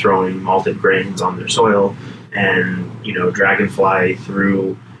do throwing malted grains on their soil. And, Dragonfly,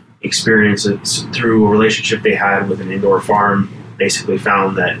 through experiences, through a relationship they had with an indoor farm, basically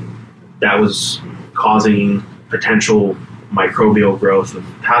found that was causing potential microbial growth of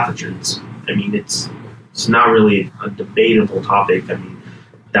pathogens. I mean, it's not really a debatable topic. I mean,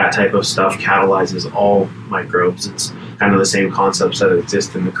 that type of stuff catalyzes all microbes. It's kind of the same concepts that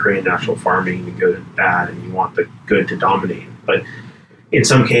exist in the Korean natural farming, the good and bad, and you want the good to dominate. But in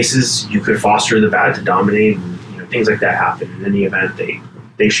some cases, you could foster the bad to dominate, and things like that happen. In any event,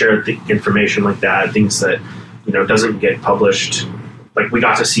 they share the information like that, things that doesn't get published. Like, we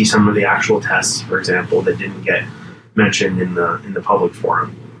got to see some of the actual tests, for example, that didn't get mentioned in the public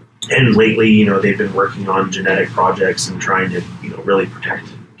forum. And lately, they've been working on genetic projects and trying to really protect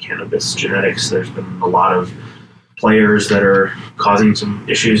cannabis genetics. There's been a lot of players that are causing some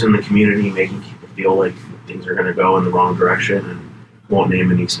issues in the community, making people feel like things are going to go in the wrong direction. And won't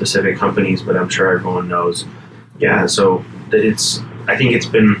name any specific companies, but I'm sure everyone knows. Yeah, so I think it's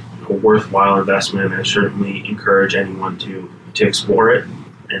been a worthwhile investment. I certainly encourage anyone to explore it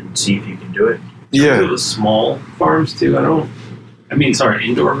and see if you can do it. Yeah. The small farms too.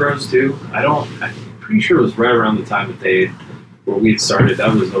 Indoor grows too. I'm pretty sure it was right around the time that where we had started.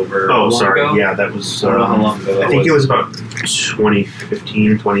 That was over. Oh, sorry. Ago. Yeah, that was. I don't know how long ago that was. I think it was about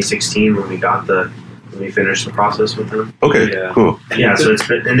 2015, 2016 when we finished the process with them. Okay. Yeah. Cool. Yeah. So it's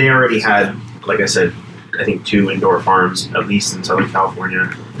been, and they already had, like I said, I think 2 indoor farms, at least in Southern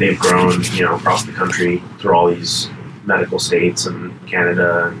California. They've grown, across the country through all these medical states and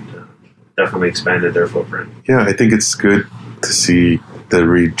Canada, and definitely expanded their footprint. Yeah, I think it's good to see the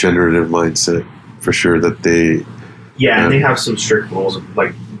regenerative mindset for sure that they. Yeah, and they have some strict rules.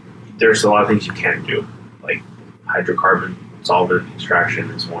 Like, there's a lot of things you can't do, like hydrocarbon solvent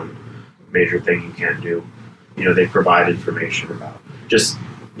extraction is one major thing you can't do. They provide information about just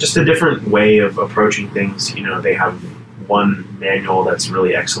a different way of approaching things. They have one manual that's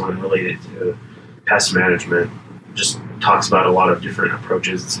really excellent related to pest management. Just talks about a lot of different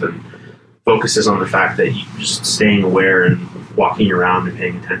approaches and focuses on the fact that just staying aware and walking around and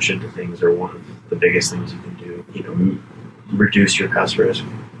paying attention to things are one of the biggest things you can do. Reduce your pest risk.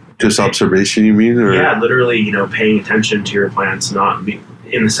 Just observation, you mean? Or? Yeah, literally, paying attention to your plants, not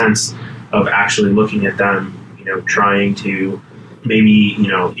in the sense of actually looking at them, trying to maybe,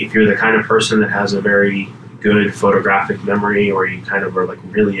 if you're the kind of person that has a very good photographic memory, or you kind of are like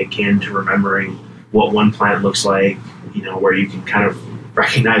really akin to remembering what one plant looks like, where you can kind of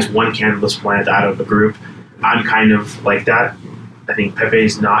recognize one cannabis plant out of the group. I'm kind of like that. I think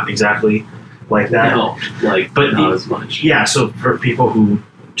Pepe's not exactly like that. No, but not as much. Yeah, so for people who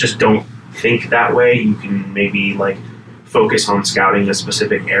just don't think that way, you can maybe focus on scouting a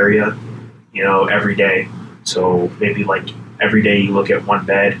specific area, every day. So maybe every day you look at one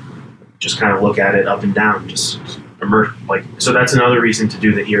bed, just kind of look at it up and down, just immerse. So that's another reason to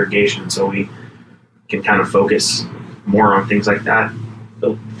do the irrigation, so we can kind of focus more on things like that.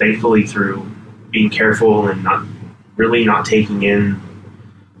 So thankfully, through being careful and not taking in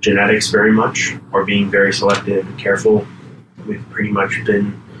genetics very much, or being very selective and careful, we've pretty much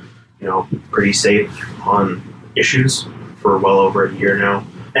been, pretty safe on issues for well over a year now.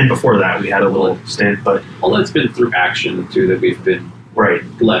 And before that, we had a little stint, but all that's been through action too. That we've been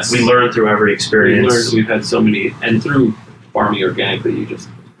blessed. We learn through every experience. We've had so many, and through farming organically,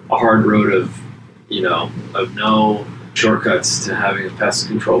 a hard road of no shortcuts to having a pest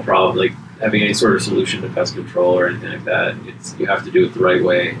control problem, like having any sort of solution to pest control or anything like that. You have to do it the right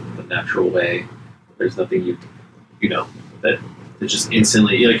way, the natural way. There's nothing that just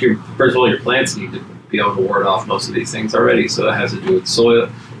instantly, first of all, your plants need to be able to ward off most of these things already. So it has to do with soil,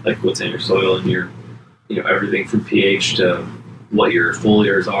 like what's in your soil and your, everything from pH to what your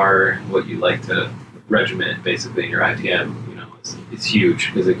foliars are, what you like to regiment basically in your IPM. It's huge,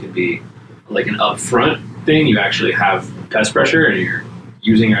 because it can be like an upfront thing. You actually have pest pressure and you're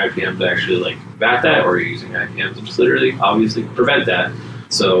using your IPM to actually bat that, or you're using IPM to just literally obviously prevent that.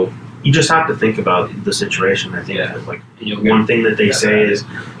 So you just have to think about the situation. I think one thing that they say is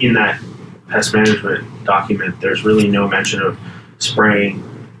in that pest management document, there's really no mention of spraying,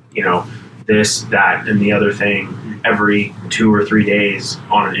 this, that, and the other thing every 2 or 3 days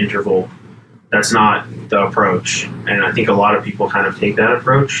on an interval. That's not the approach. And I think a lot of people kind of take that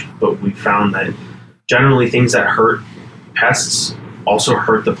approach, but we found that generally things that hurt pests also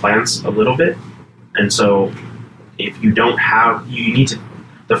hurt the plants a little bit. And so if you don't have,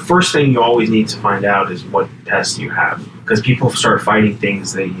 the first thing you always need to find out is what pests you have. Because people start fighting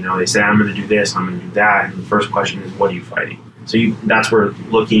things that, they say, I'm going to do this, I'm going to do that. And the first question is, what are you fighting? So that's where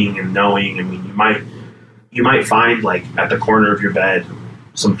looking and knowing, you might find at the corner of your bed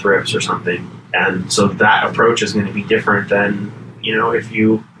some thrips or something. And so that approach is going to be different than, if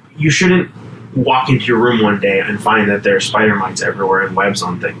you shouldn't walk into your room one day and find that there's spider mites everywhere and webs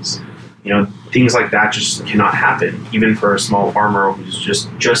on things. things like that just cannot happen, even for a small farmer who's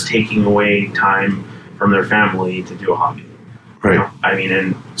just taking away time from their family to do a hobby. Right.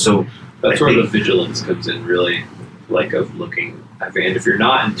 And so that's where the vigilance comes in, really, like of looking. And if you're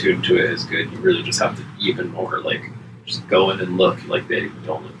not in tune to it as good, you really just have to even more like just go in and look like they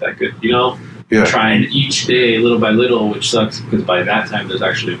don't look that good, Yeah. Trying each day, little by little, which sucks because by that time there's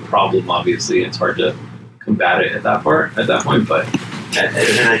actually a problem. Obviously, it's hard to combat it at that point. But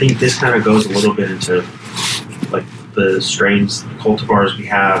and I think this kind of goes a little bit into like the strains, the cultivars we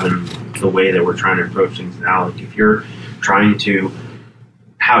have, and the way that we're trying to approach things now. Like if you're trying to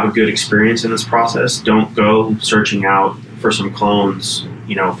have a good experience in this process, don't go searching out for some clones,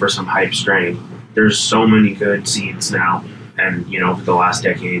 for some hype strain. There's so many good seeds now, and over the last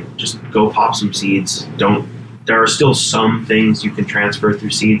decade, just go pop some seeds. There are still some things you can transfer through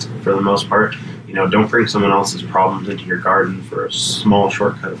seeds for the most part. Don't bring someone else's problems into your garden for a small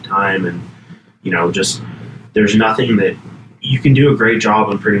shortcut of time, and just there's nothing that you can do a great job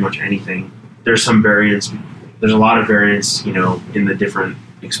on pretty much anything. There's some variance. There's a lot of variance, in the different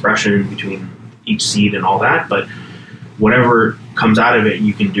expression between each seed and all that, but whatever comes out of it,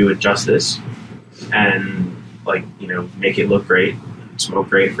 you can do it justice and make it look great, smoke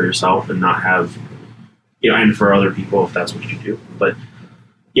great for yourself, and not have, and for other people if that's what you do. But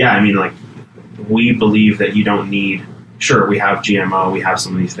yeah, we believe that you don't need. Sure, we have GMO, we have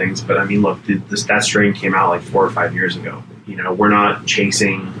some of these things, but look, that strain came out like 4 or 5 years ago. We're not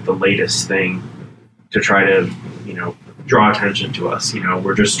chasing the latest thing to try to, draw attention to us.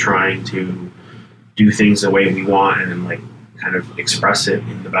 We're just trying to do things the way we want and then kind of express it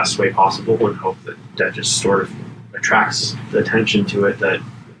in the best way possible and hope that just sort of attracts the attention to it that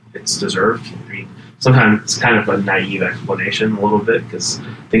it's deserved. Sometimes it's kind of a naive explanation a little bit because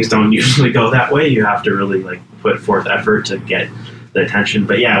things don't usually go that way. You have to really put forth effort to get the attention.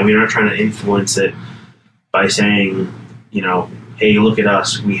 But yeah, we're not trying to influence it by saying, hey, look at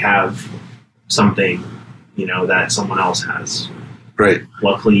us, we have something, that someone else has. Right.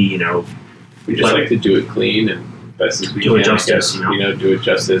 Luckily, we just like to do it clean and best as we do can. It justice, do it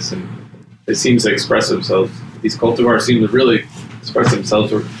justice, and it seems to express themselves. These cultivars seem to really express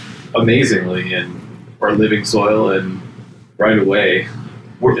themselves amazingly in our living soil, and right away,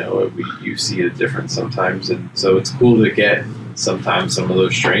 you see a difference sometimes, and so it's cool to get sometimes some of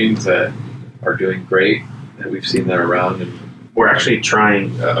those strains that are doing great, and we've seen that around. And we're actually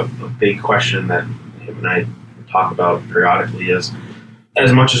trying a big question that him and I talk about periodically is,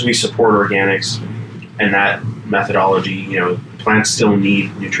 as much as we support organics and that methodology, plants still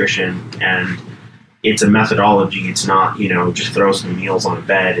need nutrition, and it's a methodology. It's not, just throw some meals on a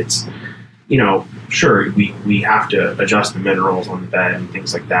bed. It's, sure, we have to adjust the minerals on the bed and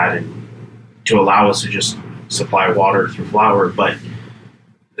things like that, and to allow us to just supply water through flower. But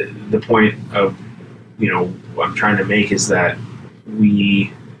the point of, what I'm trying to make is that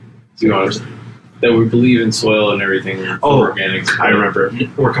we believe in soil and everything. For organics. I remember.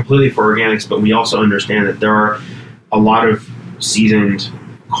 We're completely for organics, but we also understand that there are a lot of seasoned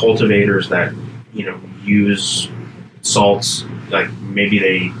cultivators that, use salts.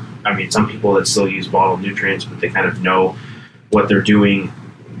 Maybe some people that still use bottled nutrients, but they kind of know what they're doing.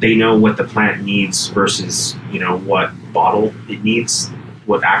 They know what the plant needs versus, what bottle it needs,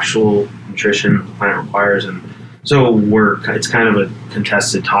 what actual nutrition the plant requires. And so it's kind of a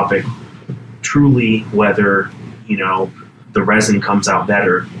contested topic, truly, whether, the resin comes out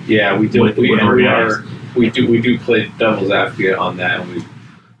better. Yeah, we do. We do play devil's advocate on that, and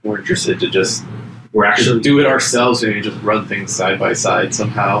we're interested to just do it ourselves and just run things side by side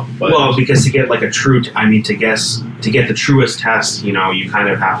somehow. But well, because to get to get the truest test, you kind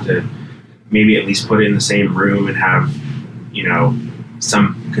of have to maybe at least put it in the same room and have,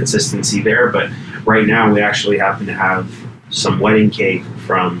 some consistency there. But right now we actually happen to have some wedding cake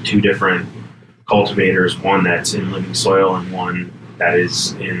from 2 different cultivators, one that's in living soil and one that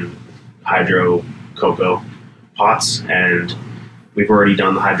is in hydro cocoa pots, and we've already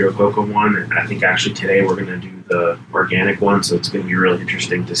done the hydro cocoa one, and I think actually today we're going to do the organic one, so it's going to be really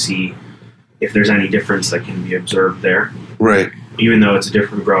interesting to see if there's any difference that can be observed there. Right. Even though it's a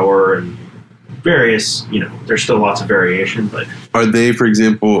different grower and various, there's still lots of variation. But are they, for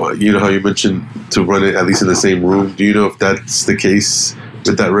example, how you mentioned to run it at least in the same room? Do you know if that's the case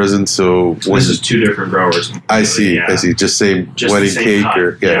with that resin? So this is 2 different growers. I see. Yeah. I see. Just same wedding cake, cut.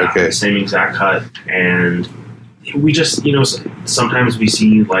 Okay, the same exact cut. And we just, sometimes we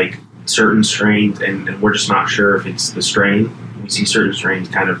see certain strains, and we're just not sure if it's the strain. We see certain strains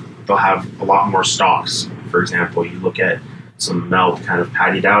they'll have a lot more stalks. For example, you look at some melt kind of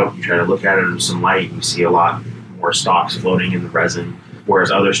patted out, you try to look at it in some light, and you see a lot more stalks floating in the resin.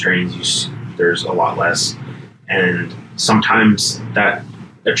 whereas other strains there's a lot less. And sometimes that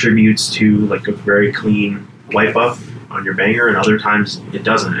attributes to like a very clean wipe up on your banger, and other times it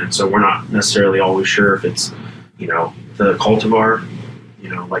doesn't. And so we're not necessarily always sure if it's, you know, the cultivar, you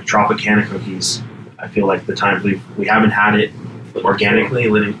know, like Tropicana cookies. I feel like the times we haven't had it organically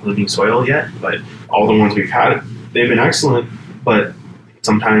living soil yet, but all the ones we've had, they've been excellent. But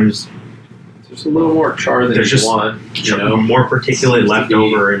sometimes there's a little more char than you want. You know, more particulate left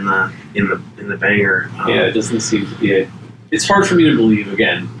over in the banger. Yeah, it doesn't seem to be. It's hard for me to believe.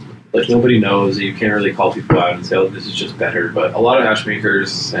 Again, like nobody knows. You can't really call people out and say, "Oh, this is just better." But a lot of hash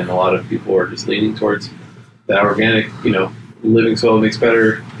makers and a lot of people are just leaning towards that organic. You know, living soil makes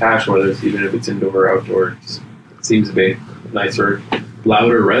better hash, even if it's indoor or outdoor. It seems to be nicer,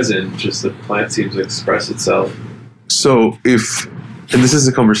 louder resin. Just the plant seems to express itself. So and this is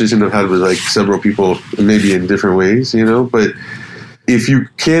a conversation I've had with like several people, maybe in different ways, you know, but if you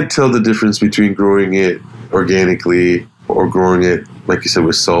can't tell the difference between growing it organically or growing it, like you said,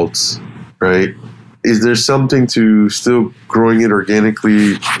 with salts, right? Is there something to still growing it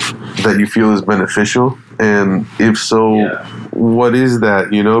organically that you feel is beneficial? And if so, What is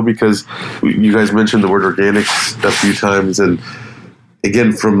that, you know? Because you guys mentioned the word organics a few times. And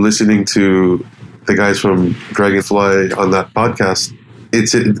again, from listening to the guys from Dragonfly on that podcast, it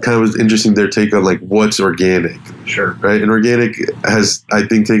kind of was interesting their take on like what's organic. Sure. Right? And organic has, I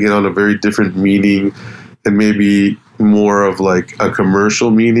think, taken on a very different meaning and maybe more of like a commercial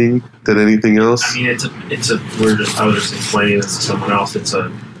meaning than anything else. I mean, I was just explaining this to someone else.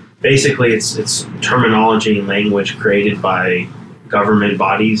 Basically it's terminology and language created by government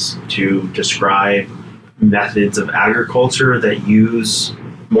bodies to describe methods of agriculture that use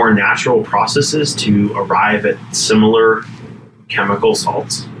more natural processes to arrive at similar chemical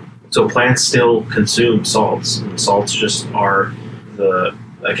salts. So plants still consume salts, and salts just are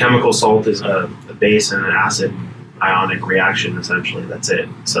a chemical salt is a base and an acid ionic reaction, essentially. That's it.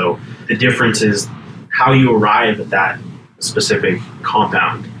 So the difference is how you arrive at that specific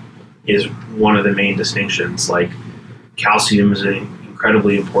compound is one of the main distinctions. Like calcium is an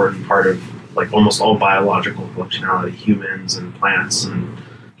incredibly important part of like almost all biological functionality, humans and plants. And,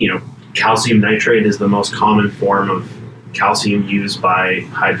 you know, calcium nitrate is the most common form of calcium used by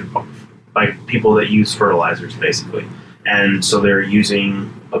people that use fertilizers, basically. And so they're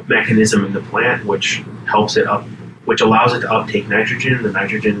using a mechanism in the plant which allows it to uptake nitrogen.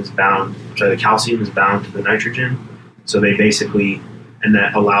 The calcium is bound to the nitrogen. So and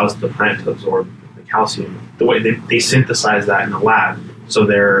that allows the plant to absorb the calcium. The way they synthesize that in the lab, so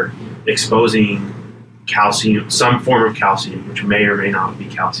they're exposing calcium, some form of calcium, which may or may not be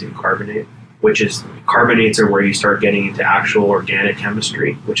calcium carbonate, carbonates are where you start getting into actual organic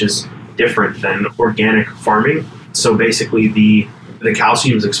chemistry, which is different than organic farming. So basically the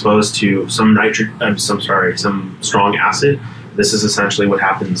calcium is exposed to some strong acid. This is essentially what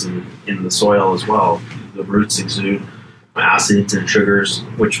happens in the soil as well. The roots exude acids and sugars,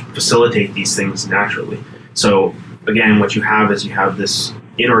 which facilitate these things naturally. So again, what you have is this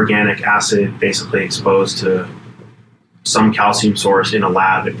inorganic acid basically exposed to some calcium source in a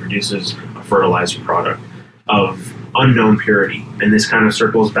lab. It produces a fertilizer product of unknown purity. And this kind of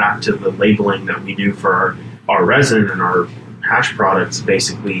circles back to the labeling that we do for our resin and our hash products,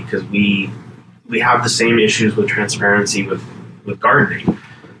 basically, because we have the same issues with transparency with gardening.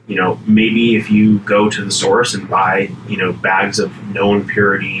 You know, maybe if you go to the source and buy, you know, bags of known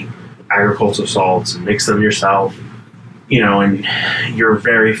purity agricultural salts and mix them yourself, you know, and you're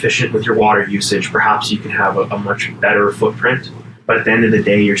very efficient with your water usage, perhaps you can have a much better footprint. But at the end of the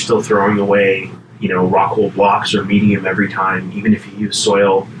day, you're still throwing away, you know, rock wool blocks or medium every time, even if you use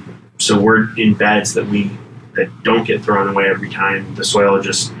soil. So we're in beds that don't get thrown away every time. The soil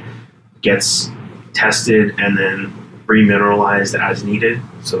just gets tested and then remineralized as needed.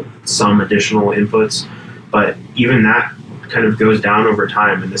 So some additional inputs, but even that kind of goes down over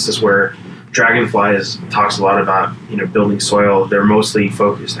time. And this is where Dragonfly talks a lot about, you know, building soil. They're mostly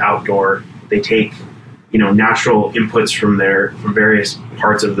focused outdoor. They take, you know, natural inputs from various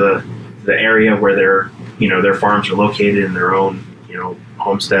parts of the area where their farms are located in their own, you know,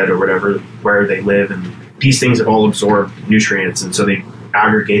 homestead or whatever, where they live. And these things have all absorbed nutrients. And so they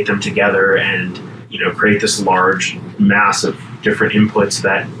aggregate them together and, you know, create this large mass of different inputs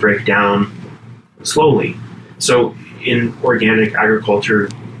that break down slowly. So in organic agriculture,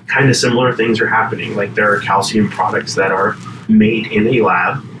 kind of similar things are happening. Like there are calcium products that are made in a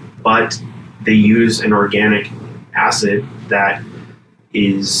lab, but they use an organic acid that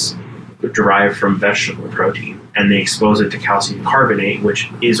is derived from vegetable protein, and they expose it to calcium carbonate, which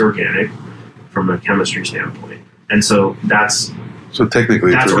is organic from a chemistry standpoint. And so that's So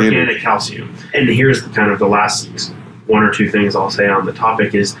technically, that's it's organic calcium. And here's kind of the last one or two things I'll say on the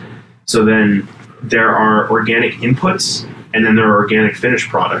topic is, so then there are organic inputs and then there are organic finished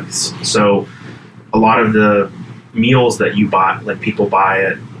products. So a lot of the meals that you buy, like people buy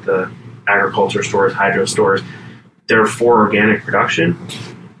at the agriculture stores, hydro stores, they're for organic production,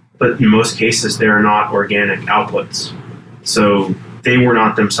 but in most cases they're not organic outputs. So they were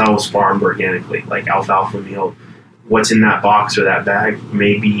not themselves farmed organically, like alfalfa meal. What's in that box or that bag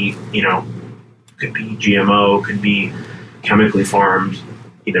may be, could be GMO, could be chemically farmed,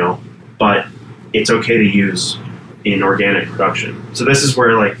 but it's okay to use in organic production. So this is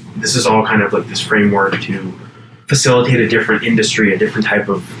where this is all kind of like this framework to facilitate a different industry, a different type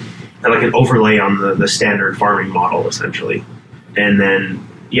of, like an overlay on the standard farming model essentially. And then,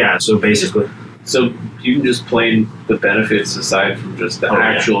 so basically. So you can just plain the benefits aside from just the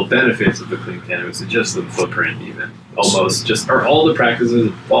actual benefits of the clean cannabis, it's just the footprint even. Almost are all the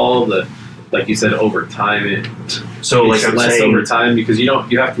practices, all the, like you said, over time, it's less over time because you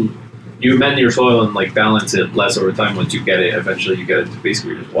have to, you amend your soil and balance it less over time. Once you get it, eventually you get it to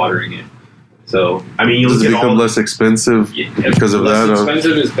basically just watering it. So you does it become less expensive because of that? Less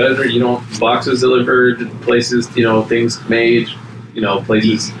expensive is better. Boxes delivered, places, things made,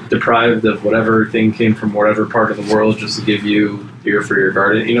 places deprived of whatever thing came from whatever part of the world just to give you beer for your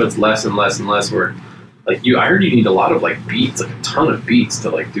garden. It's less and less and less where. I heard you need a lot of beets, a ton of beets to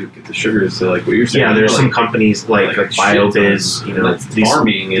get the sugars to what you're saying. Yeah, there's some companies like BioBiz,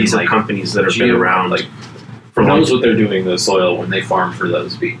 farming these are companies that have been around. Who knows what they're doing to the soil when they farm for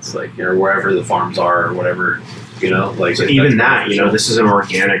those beets, wherever the farms are or whatever, So even that, this is an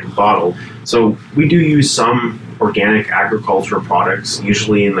organic bottle. So we do use some organic agricultural products,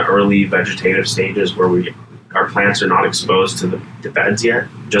 usually in the early vegetative stages where our plants are not exposed to the beds yet,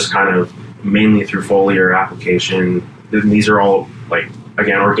 just kind of mainly through foliar application. These are all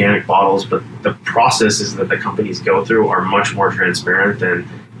again, organic bottles, but the processes that the companies go through are much more transparent than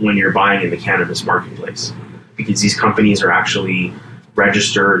when you're buying in the cannabis marketplace, because these companies are actually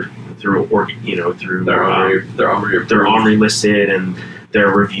registered through they're OMRI listed and they're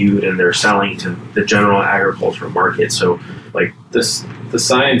reviewed and they're selling to the general agricultural market. So the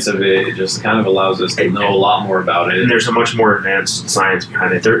science of it just kind of allows us to know a lot more about it. And there's a much more advanced science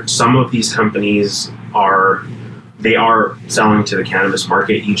behind it. Some of these companies are selling to the cannabis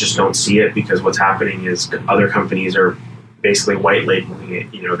market. You just don't see it because what's happening is other companies are basically white labeling it.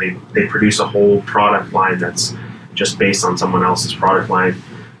 They produce a whole product line that's just based on someone else's product line,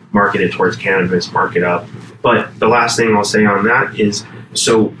 marketed towards cannabis, market up. But the last thing I'll say on that is,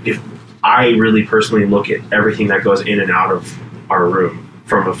 so if I really personally look at everything that goes in and out of our room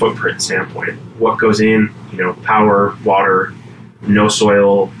from a footprint standpoint, what goes in, power, water, no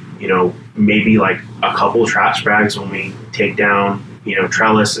soil, maybe a couple trash bags when we take down,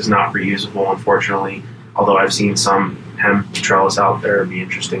 trellis is not reusable, unfortunately, although I've seen some hemp trellis out there. It'd be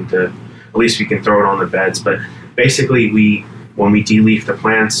interesting to, at least we can throw it on the beds. But basically when we de-leaf the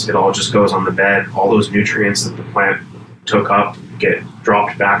plants, it all just goes on the bed. All those nutrients that the plant took up get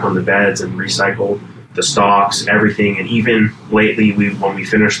dropped back on the beds and recycled, the stalks, everything. And even lately, when we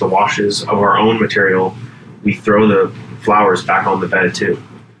finish the washes of our own material, we throw the flowers back on the bed too.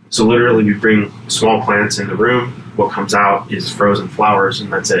 So literally we bring small plants in the room. What comes out is frozen flowers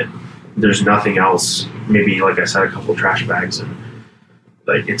and that's it. There's nothing else. Maybe, like I said, a couple trash bags, and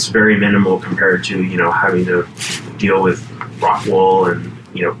it's very minimal compared to, having to deal with rock wool and,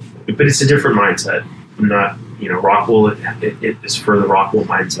 but it's a different mindset. Not, rock wool, it is for the rock wool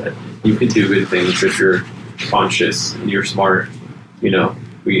mindset. You can do good things if you're conscious and you're smart.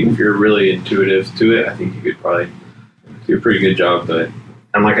 If you're really intuitive to it, I think you could probably do a pretty good job. But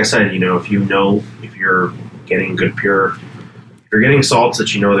and like I said, if you're getting good pure, if you're getting salts that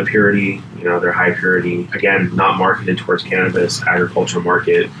the purity, they're high purity. Again, not marketed towards cannabis, agricultural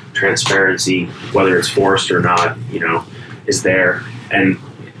market, transparency, whether it's forced or not, is there. And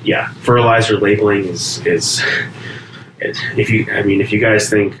fertilizer labeling is if you guys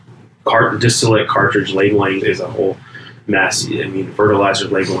think distillate cartridge labeling is a whole mess. Fertilizer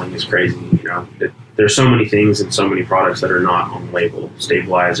labeling is crazy. There's so many things and so many products that are not on the label,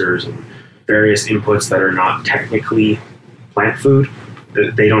 stabilizers and various inputs that are not technically plant food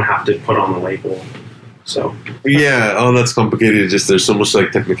that they don't have to put on the label. So that's complicated. Just there's so much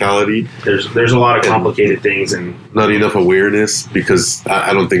technicality. There's a lot of complicated things and not enough awareness, because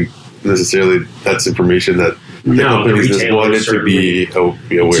I don't think necessarily that's information that the companies just wanted to be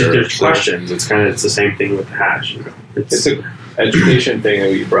aware. There's questions. It's the same thing with the hash. It's an education thing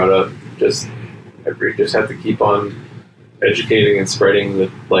that you brought up. Just have to keep on educating and spreading the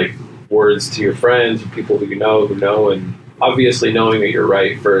words to your friends, people who know, and obviously knowing that you're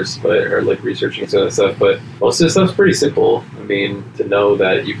right first, or like researching some of that stuff. But most of this stuff's pretty simple. I mean, to know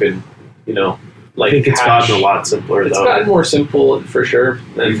that you can, like I think it's gotten a lot simpler. It's gotten more simple for sure.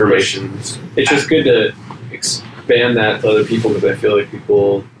 Information. It's just good to expand that to other people, because I feel like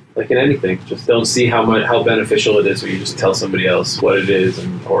people, like in anything, just don't see how beneficial it is when you just tell somebody else what it is,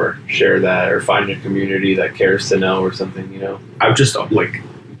 or share that, or find a community that cares to know or something. I've just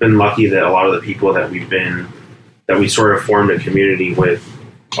been lucky that a lot of the people that we sort of formed a community with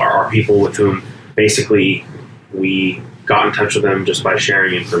are people with whom basically we got in touch with them just by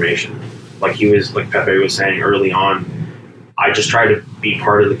sharing information. Like Pepe was saying early on, I just try to be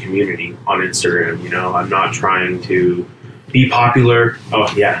part of the community on Instagram. I'm not trying to be popular.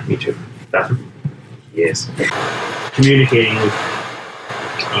 Oh yeah, me too. Yes. Communicating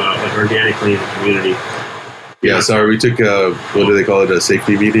organically in the community. Yeah, sorry, we took what do they call it? A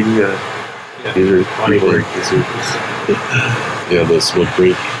safety meeting. Funny word. Yeah, the smoke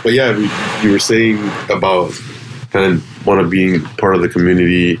break. But yeah, you were saying about kind of want to be part of the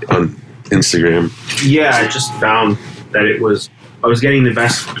community on Instagram. Yeah, I just found that I was getting the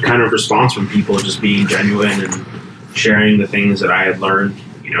best kind of response from people just being genuine and sharing the things that I had learned.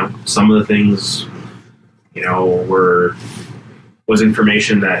 Some of the things, was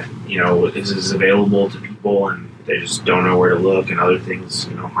information that, is available to people and they just don't know where to look, and other things,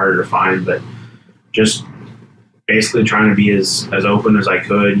 harder to find. But just basically trying to be as open as I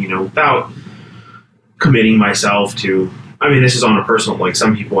could, without committing myself to, this is on a personal, like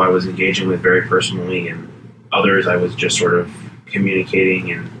some people I was engaging with very personally, and others I was just sort of communicating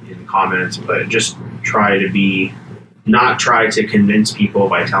in comments, but just not try to convince people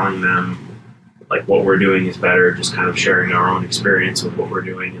by telling them like what we're doing is better, just kind of sharing our own experience with what we're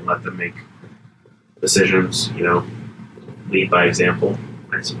doing and let them make decisions, lead by example,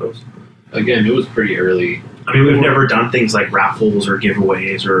 I suppose. Again, it was pretty early. We've never done things like raffles or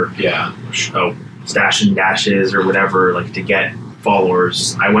giveaways or stash and dashes or whatever, like to get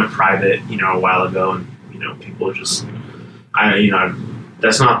followers. I went private, a while ago, and people just,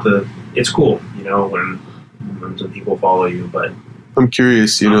 that's not it's cool, when some people follow you, but I'm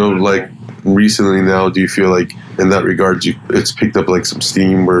curious, like recently now, do you feel like in that regard it's picked up like some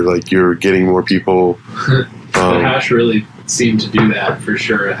steam where like you're getting more people? The hash really seemed to do that for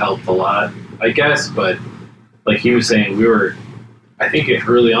sure. It helped a lot, I guess, but like he was saying, I think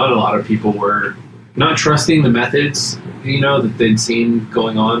early on a lot of people were not trusting the methods, that they'd seen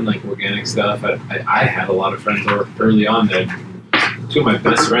going on, like organic stuff. I had a lot of friends early on that, two of my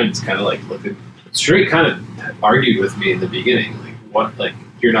best friends kind of like looked at straight, kind of argued with me in the beginning, like, what, like,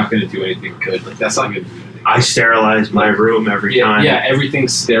 you're not going to do anything good, like that's not going to do anything. I sterilize my room every time. Yeah,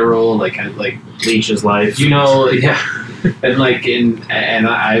 everything's sterile, like kind of like leeches life. Yeah. And like and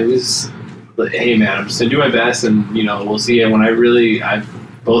I was like, hey man, I'm just gonna do my best, and we'll see. And when I've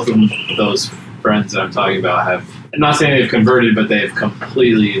both of those friends that I'm talking about I'm not saying they've converted, but they've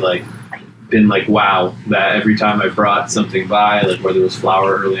completely like been like, wow, that every time I brought something by, like whether it was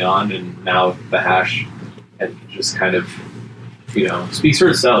flour early on, and now the hash, and just kind of speaks for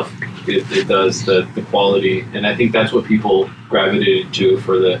itself. It does, the quality, and I think that's what people gravitated to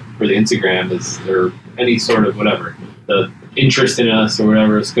for the Instagram, is or any sort of whatever, the interest in us or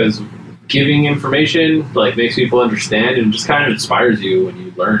whatever. It's because giving information like makes people understand, and just kind of inspires you when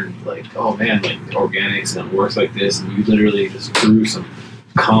you learn like, oh man, like organics and it works like this, and you literally just grew some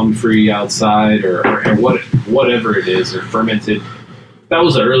comfrey outside or whatever it is, or fermented. That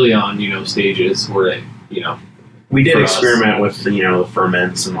was early on, stages where we did experiment with the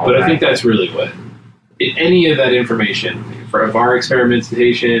ferments and all that. But I think that's really what any of that information of our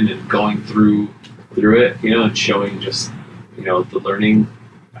experimentation and going through it, and showing just the learning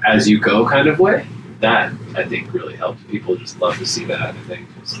as you go kind of way. That I think really helps. People just love to see that. I think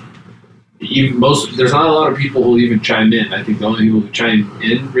there's not a lot of people who even chime in. I think the only people who chime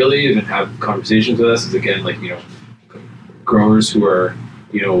in really and have conversations with us is again like growers who are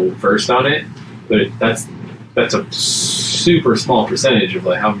versed on it. But that's a super small percentage of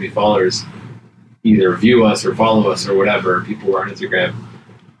like how many followers either view us or follow us or whatever. People who are on Instagram,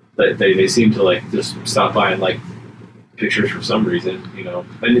 they seem to like just stop by and like pictures for some reason,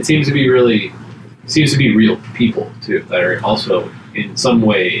 and it seems to be real people too that are also in some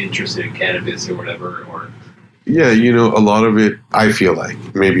way interested in cannabis or whatever. Or yeah, a lot of it, I feel like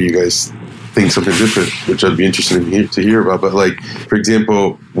maybe you guys think something different, which I'd be interested to hear about. But like, for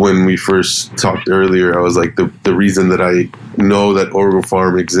example, when we first talked earlier, I was like, the reason that I know that Ogre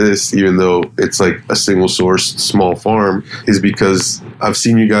Farm exists, even though it's like a single source small farm, is because I've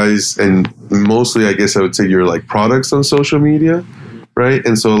seen you guys, and mostly I guess I would say your like products on social media, right?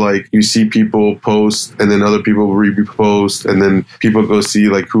 And so like you see people post and then other people repost and then people go see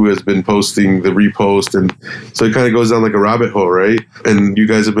like who has been posting the repost, and so it kind of goes down like a rabbit hole, right? And you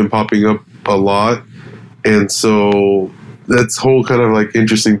guys have been popping up a lot, and so that's whole kind of like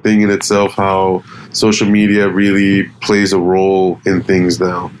interesting thing in itself, how social media really plays a role in things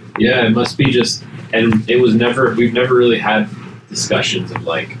now. Yeah, it must be just, and we've never really had discussions of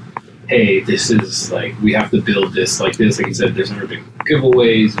like, hey, this is like, we have to build this like this. Like you said, there's never been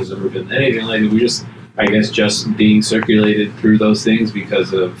giveaways, there's never been anything like it. We just, I guess, just being circulated through those things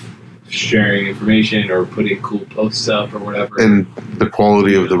because of sharing information or putting cool posts up or whatever. And the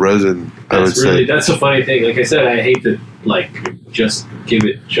quality of the resin, I would say. That's a funny thing. Like I said, I hate to like just give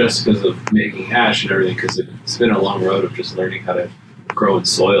it just because of making hash and everything, because it's been a long road of just learning how to grow in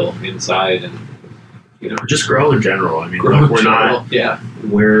soil inside and, you know, just grow in general. I mean, we're not,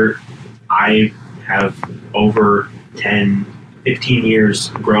 where I have over 10, 15 years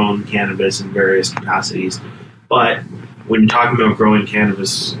grown cannabis in various capacities. But when you're talking about growing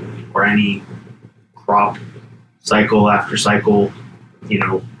cannabis or any crop cycle after cycle, you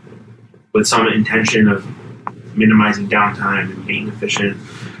know, with some intention of minimizing downtime and being efficient,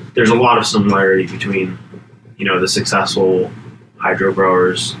 there's a lot of similarity between, you know, the successful hydro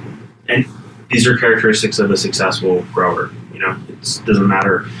growers, and these are characteristics of a successful grower. You know, it doesn't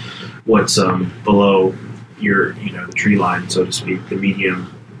matter what's below your, you know, the tree line, so to speak. The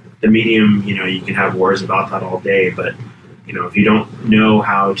medium, you know, you can have wars about that all day, but, you know, if you don't know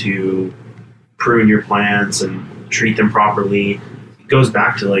how to prune your plants and treat them properly, it goes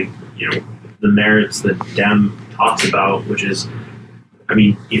back to, like, you know, the merits that Dem talks about, which is, I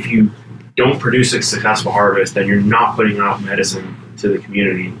mean, if you don't produce a successful harvest, then you're not putting out medicine to the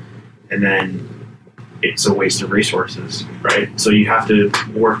community, and then it's a waste of resources, right? So you have to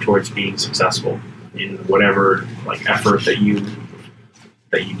work towards being successful in whatever like effort that you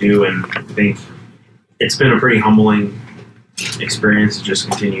do, and I think it's been a pretty humbling experience to just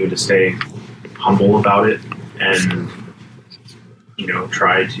continue to stay humble about it and, you know,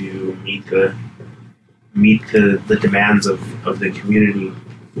 try to meet the demands of the community,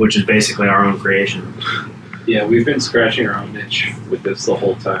 which is basically our own creation. Yeah, we've been scratching our own itch with this the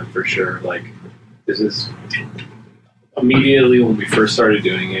whole time, for sure. Like, this is immediately when we first started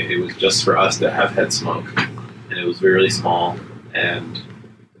doing it, it was just for us to have head smoke, and it was really small, and,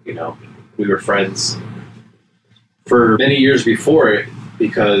 you know, we were friends for many years before it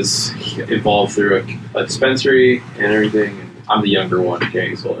because he evolved through a dispensary and everything. And I'm the younger one,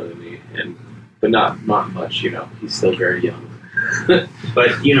 Gary's older than me, but not much, you know, he's still very young.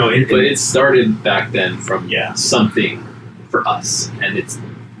 But, you know, it started back then from something for us, and it's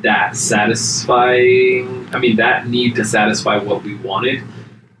that satisfying. I mean, that need to satisfy what we wanted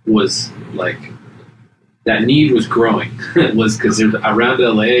was like, that need was growing. It was because around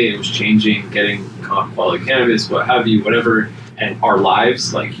LA, it was changing, getting quality cannabis, what have you, whatever, and our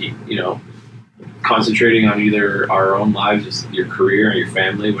lives, like, you know, concentrating on either our own lives, just your career or your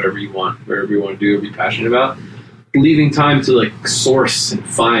family, whatever you want to do or be passionate about, leaving time to like source and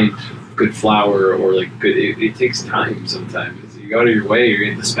find good flower or like good. It takes time sometimes. You go out of your way, you're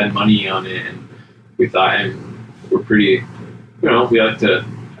going to spend money on it, and we thought, and we're pretty, you know, we like to.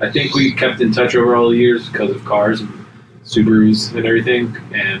 I think we kept in touch over all the years because of cars and Subarus and everything,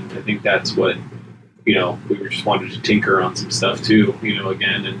 and I think that's what, you know, we just wanted to tinker on some stuff too, you know,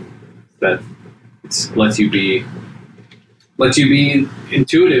 again, and that lets you be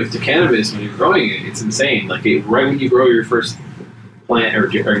intuitive to cannabis when you're growing it. It's insane. Like, right when you grow your first plant, or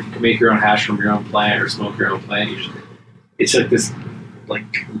you can make your own hash from your own plant or smoke your own plant, it's like this, like,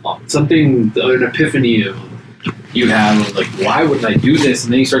 something, an epiphany of you have of like, why would I do this?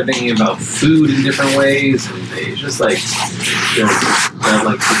 And then you start thinking about food in different ways, and it's just like, you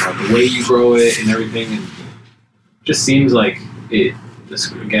know, the way you grow it and everything, and it just seems like it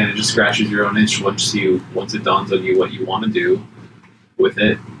just scratches your own itch once it dawns on you what you want to do with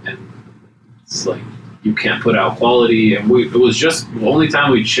it, and it's like you can't put out quality. And it was just the only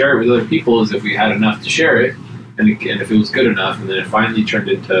time we'd share it with other people is if we had enough to share it, and if it was good enough, and then it finally turned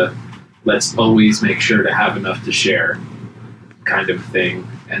into let's always make sure to have enough to share kind of thing,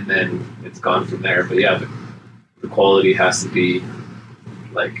 and then it's gone from there. But yeah, the quality has to be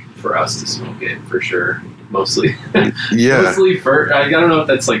like for us to smoke it for sure. Mostly. Yeah. Mostly I don't know if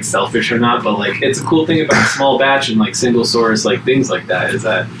that's like selfish or not, but like it's a cool thing about small batch and like single source, like things like that, is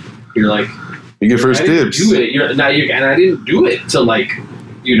that you're like, you get first dibs. Do it. And I didn't do it to like,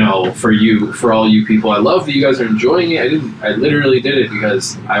 you know, for all you people. I love that you guys are enjoying it. I literally did it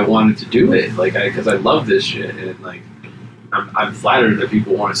because I wanted to do it, like, because I love this shit, and like I'm flattered that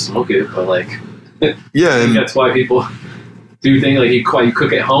people want to smoke it, but like, yeah, I think that's why people do things like you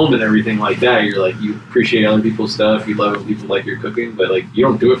cook at home and everything like that. You're like, you appreciate other people's stuff. You love when people like your cooking, but like you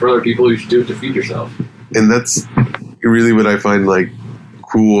don't do it for other people. You should do it to feed yourself. And that's really what I find like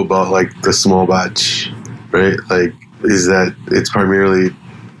cool about like the small batch, right? Like, is that it's primarily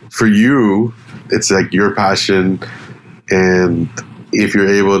for you. It's like your passion, and if you're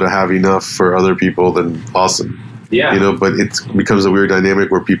able to have enough for other people, then awesome. Yeah. You know, but it becomes a weird dynamic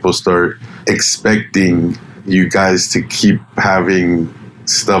where people start expecting you guys to keep having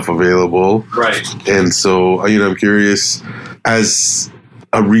stuff available. Right. And so, you know, I'm curious, as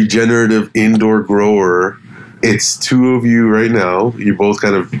a regenerative indoor grower, it's two of you right now. You both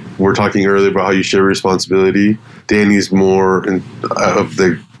kind of, we're talking earlier about how you share responsibility. Danny's more of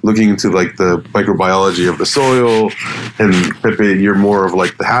the looking into like the microbiology of the soil, and Pepe, you're more of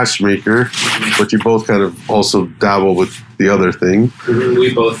like the hash maker, but you both kind of also dabble with the other thing.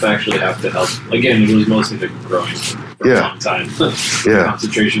 We both actually have to help. Again, it was mostly the growing for a long time. Yeah.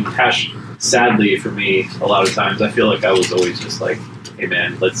 Concentration. Hash, sadly for me, a lot of times I feel like I was always just like, hey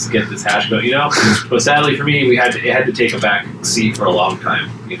man, let's get this hash going, you know? But sadly for me, it had to take a back seat for a long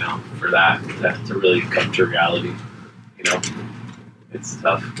time, you know, for that to really come to reality, you know? It's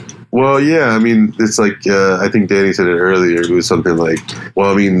tough. Well, yeah, I mean, it's like, I think Danny said it earlier. It was something like, well,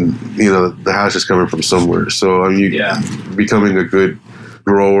 I mean, you know, the hash is coming from somewhere. So, I mean, becoming a good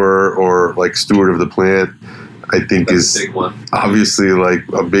grower or like steward of the plant, I think That's is a big one. Obviously like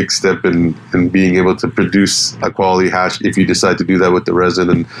a big step in being able to produce a quality hash if you decide to do that with the resin,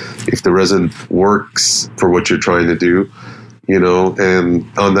 and if the resin works for what you're trying to do. You know, and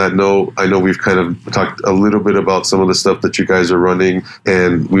on that note, I know we've kind of talked a little bit about some of the stuff that you guys are running,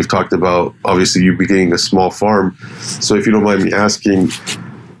 and we've talked about, obviously, you being a small farm. So if you don't mind me asking,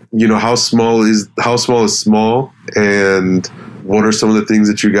 you know, how small is small, and what are some of the things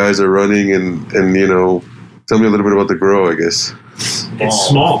that you guys are running, and you know, tell me a little bit about the grow, I guess. It's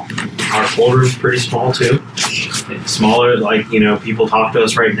small. Our folder is pretty small too. It's smaller, like, you know, people talk to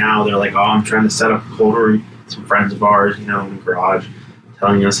us right now, they're like, oh, I'm trying to set up a cold room. Some friends of ours, you know, in the garage,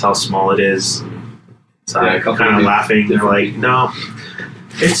 telling us how small it is. So I'm kind of laughing. They're like, no,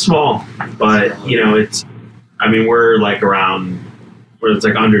 it's small, but you know, we're like around, where it's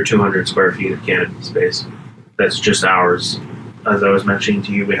like under 200 square feet of canopy space. That's just ours. As I was mentioning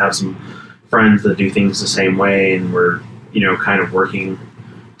to you, we have some friends that do things the same way, and we're, you know, kind of working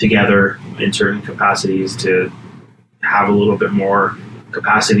together in certain capacities to have a little bit more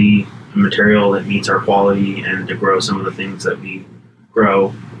capacity, material that meets our quality, and to grow some of the things that we grow.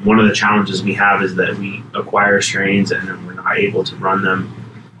 One of the challenges we have is that we acquire strains and then we're not able to run them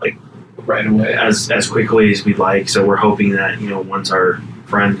like right away as quickly as we'd like. So we're hoping that, you know, once our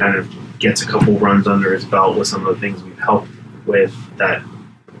friend kind of gets a couple runs under his belt with some of the things we've helped with, that,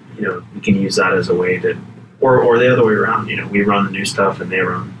 you know, we can use that as a way to, or the other way around, you know, we run the new stuff and they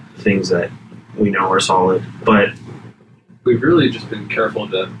run things that we know are solid. But we've really just been careful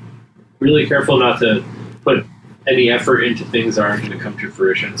not to put any effort into things that aren't going to come to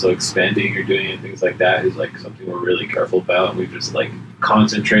fruition. So expanding or doing it, things like that is like something we're really careful about. And we've just like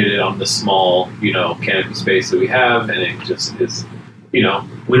concentrated on the small, you know, canopy space that we have, and it just is, you know,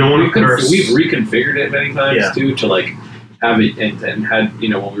 we don't want to. We've reconfigured it many times too to like have it and had, you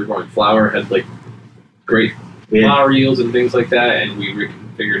know, when we were growing flower, had like great flower yields and things like that, and we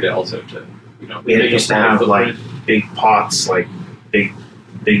reconfigured it also to, you know, we used to have like big pots, like big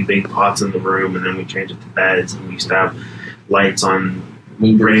pots in the room, and then we changed it to beds, and we used to have lights on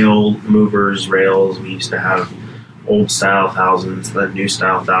rails. We used to have old style thousands, then new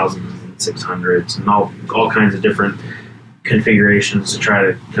style thousands and 600s, and all kinds of different configurations to try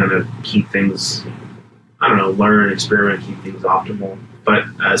to kind of keep things, I don't know, learn, experiment, keep things optimal. But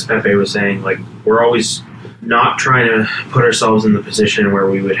as Pepe was saying, like, we're always not trying to put ourselves in the position where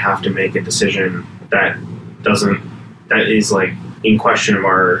we would have to make a decision that is like in question of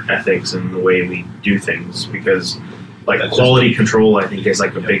our ethics and the way we do things, because like quality control, I think, is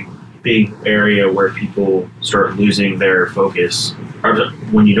like a big area where people start losing their focus. Or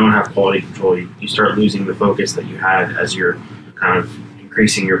when you don't have quality control, you start losing the focus that you had as you're kind of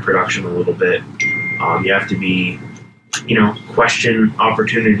increasing your production a little bit. You have to be, you know, question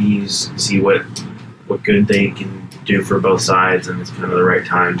opportunities, see what good they can do for both sides, and it's kind of the right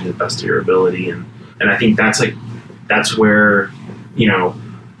time to the best of your ability. And I think that's where, you know,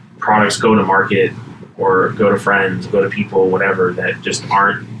 products go to market or go to friends, go to people, whatever, that just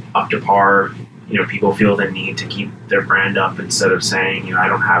aren't up to par. You know, people feel the need to keep their brand up instead of saying, you know, I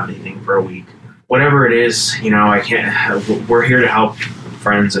don't have anything for a week. Whatever it is, you know, we're here to help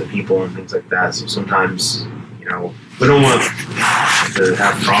friends and people and things like that. So sometimes, you know, we don't want to to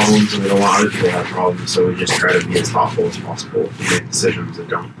have problems, and we don't want other people to have problems. So we just try to be as thoughtful as possible to make decisions that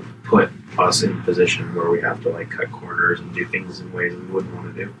don't put us in a position where we have to like cut corners and do things in ways we wouldn't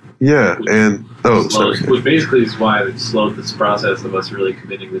want to do. Yeah, and which basically is why it slowed this process of us really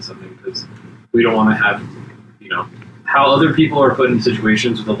committing to something, because we don't want to have, how other people are put in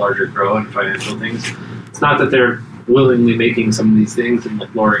situations with a larger grow and financial things. It's not that they're willingly making some of these things and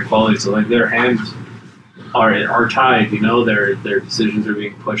like lowering quality, so like their hands are tied, their decisions are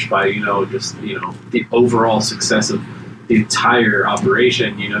being pushed by, the overall success of the entire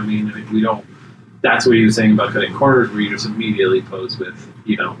operation, I mean, we don't, that's what he was saying about cutting corners, where you just immediately pose with,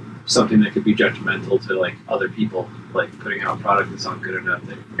 something that could be judgmental to like other people, like putting out a product that's not good enough,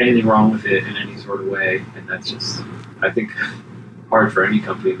 anything wrong with it in any sort of way. And that's just, I think, hard for any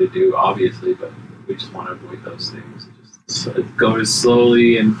company to do, obviously, but we just want to avoid those things. Just go as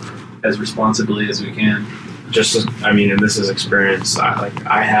slowly and as responsibly as we can. And this is experience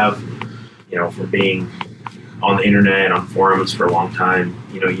I have, from being on the internet, on forums for a long time,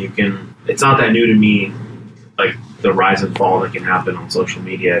 it's not that new to me, like the rise and fall that can happen on social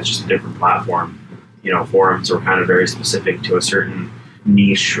media. It's just a different platform. Forums are kind of very specific to a certain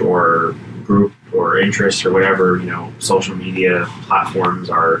niche or group or interest or whatever. Social media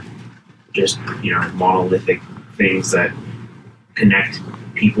platforms are just, monolithic things that connect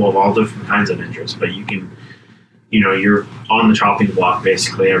people of all different kinds of interests. But you can, you're on the chopping block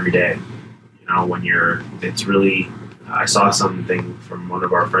basically every day. It's really, I saw something from one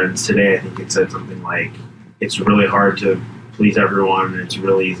of our friends today. I think it said something like, it's really hard to please everyone, and it's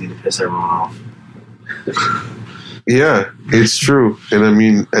really easy to piss everyone off. Yeah, it's true. And I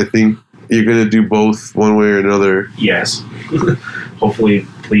mean, I think you're going to do both one way or another. Yes. Hopefully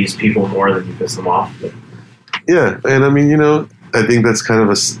please people more than you piss them off. But. Yeah, and I mean, I think that's kind of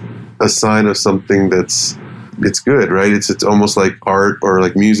a sign of something it's good, right? It's almost like art or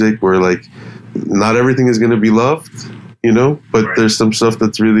like music, where like not everything is going to be loved, but right. There's some stuff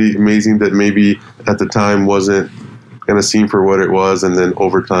that's really amazing that maybe at the time wasn't kind of seen for what it was, and then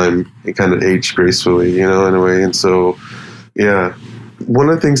over time it kind of aged gracefully, in a way. And so, yeah, one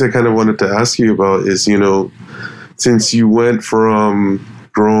of the things I kind of wanted to ask you about is, since you went from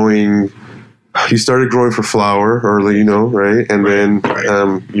you started growing for flower early, right? And then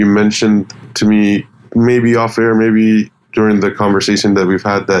you mentioned to me, maybe off air, maybe during the conversation that we've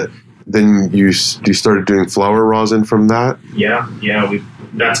had, that then you started doing flower rosin from that? Yeah.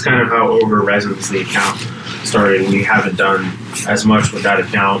 That's kind of how Ogre Resins, the account, started. We haven't done as much with that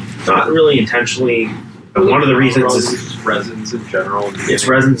account, not really intentionally. But one of the reasons is resins in general. It's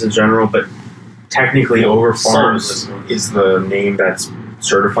resins in general, but technically Ogre Farms is the name that's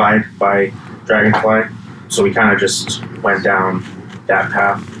certified by Dragonfly. So we kind of just went down that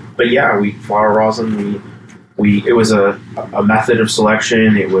path. But yeah, flower rosin, it was a method of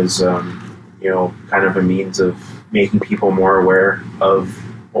selection. It was, kind of a means of making people more aware of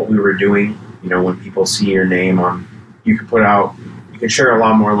what we were doing. When people see your name you can share a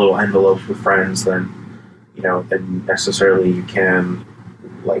lot more little envelopes with friends than necessarily you can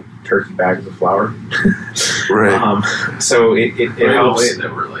like turkey bags of flour. Right. So it helps.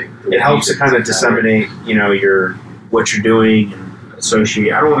 It helps to kind of disseminate, what you're doing and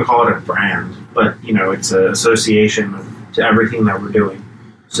associate. I don't want to call it a brand, but it's an association to everything that we're doing.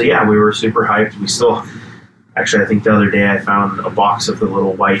 So yeah, we were super hyped. We still, actually, I think the other day I found a box of the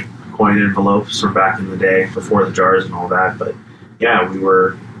little white coin envelopes from back in the day before the jars and all that. But yeah,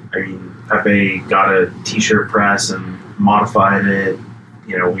 Pepe got a t-shirt press and modified it.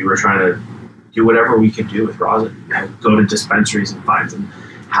 We were trying to do whatever we could do with rosin. Go to dispensaries and find some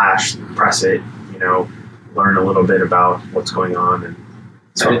hash, press it, learn a little bit about what's going on. And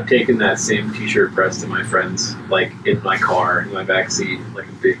so I had taken that same t-shirt press to my friends, like in my car, in my back seat, like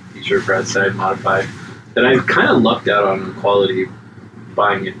a big t-shirt press that I had modified. That I kind of lucked out on quality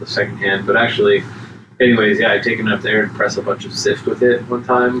buying it secondhand, but actually, anyways, yeah, I'd taken it up there and pressed a bunch of sift with it one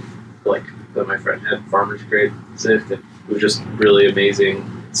time, like that my friend had farmer's grade sift, and it was just really amazing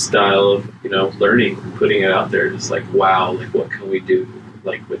style of, learning, putting it out there, just like, wow, like what can we do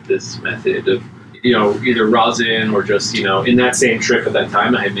like with this method of, either rosin or just, in that same trip at that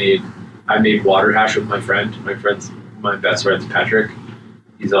time, I made water hash with my best friend's Patrick.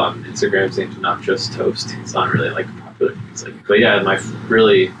 He's on Instagram, his name's Not Just Toast. He's not really like popular. But yeah, my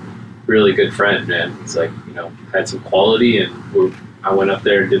really, really good friend, man. It's like, had some quality, and I went up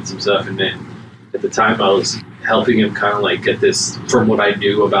there and did some stuff, and then at the time I was helping him kind of like get this from what I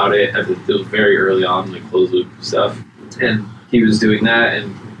knew about it. It was very early on, like closed loop stuff, and he was doing that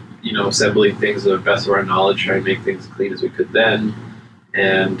and assembling things to the best of our knowledge, trying to make things clean as we could then.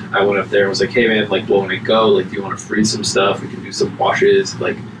 And I went up there and was like, hey man, like, well, when I go, like, do you want to freeze some stuff? We can do some washes.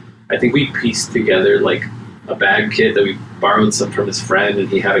 Like, I think we pieced together like a bag kit that we borrowed some from his friend, and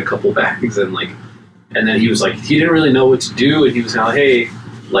he had a couple bags, and then he was like, he didn't really know what to do, and he was kind of like, hey,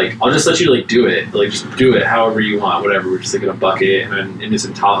 like, I'll just let you like do it, like just do it however you want, whatever. We're just like in a bucket, and it's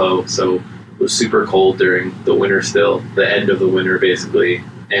in Tahoe, so it was super cold during the winter still, the end of the winter basically.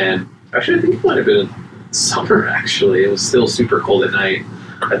 And actually, I think it might have been summer, actually. It was still super cold at night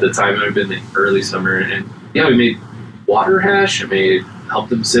at the time. It might have been the early summer. And yeah, we made water hash. Helped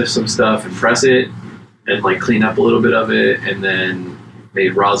them sift some stuff and press it and like clean up a little bit of it. And then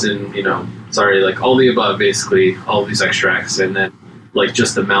made rosin, like all the above, basically, all of these extracts. And then like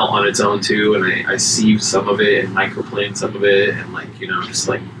just the melt on its own too. And I sieved some of it and microplaned some of it and like, just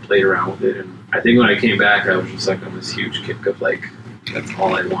like played around with it. And I think when I came back, I was just like on this huge kick of like, that's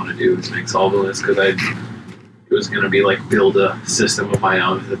all I want to do is make solventless, because it was going to be like build a system of my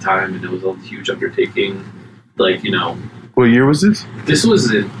own at the time, and it was a huge undertaking. Like, What year was this? This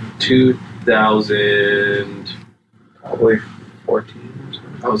was in 2000, Probably 14 or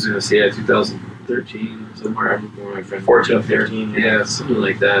something. I was going to say 2013, somewhere. I remember my friend 14, 15. Yeah, something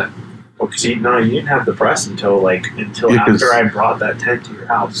like that. Well, because you didn't have the press until after I brought that tent to your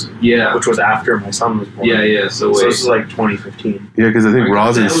house. Yeah. Which was after my son was born. Yeah. So this is like 2015. Yeah, because I think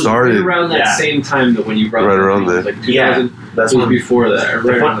rosin started right around that same time that when you brought right that around thing, there. like 2000. That's was before that.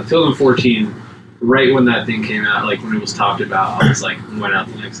 Right around 2014. Right when that thing came out, like when it was talked about, I was like, went out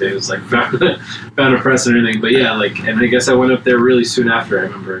the next day. It was like found a press and everything. But yeah, like, and I guess I went up there really soon after. I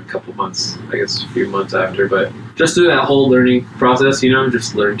remember a couple months, I guess a few months after. But just through that whole learning process,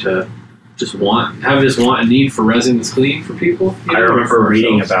 just learn to have this want and need for resin that's clean for people. I remember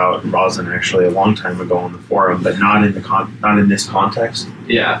reading about rosin actually a long time ago on the forum, but not in this context.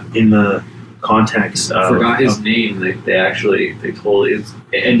 Yeah, in the context I forgot his name. They totally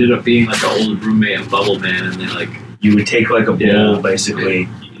it ended up being like an old roommate of Bubble Man, and they like you would take like a bowl basically.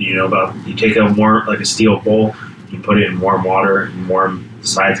 You take a steel bowl, you put it in warm water, and the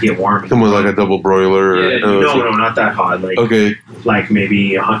sides get warm. Come with like a double broiler. No, not that hot. Like okay. Like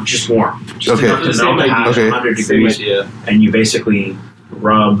maybe just warm. Just enough to melt the hash 100 degrees. And you basically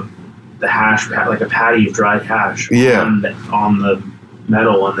rub the hash, like a patty of dried hash on the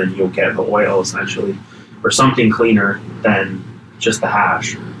metal, and then you'll get the oil essentially, or something cleaner than just the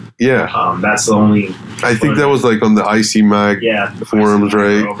hash. Yeah. That's the only... I think that was like on the IC Mag forums,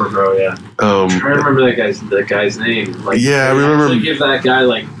 right? Overgrow, yeah. I remember that guy's name. Like, yeah, I remember... Give that guy,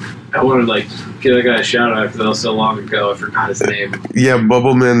 like... I wanted to, like, give that guy a shout-out after that was so long ago. I forgot his name. Yeah,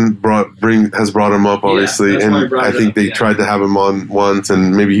 Bubbleman has brought him up, obviously. And I think they tried to have him on once,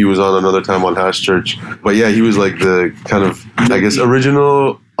 and maybe he was on another time on Hash Church. But yeah, he was like the kind of, I guess,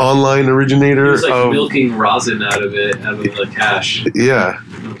 original online originator. He was like milking rosin out of the cash. Yeah.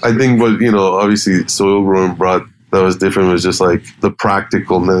 I think what, obviously Soil Growing brought that was different was just like the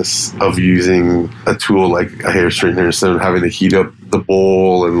practicalness of using a tool like a hair straightener instead of having to heat up the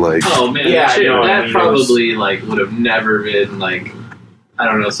bowl and like... Oh man, that probably like would have never been like... I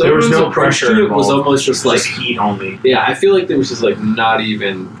don't know. So there was no pressure. It was almost just like heat only. Yeah, I feel like there was just like not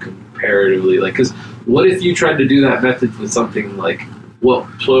even comparatively like, because what if you tried to do that method with something like what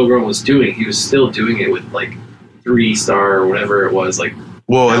Soil Grown was doing? He was still doing it with like 3-star or whatever it was. Like,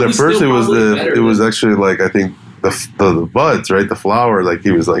 well, and at first it was actually like I think the buds, right? The flower, like he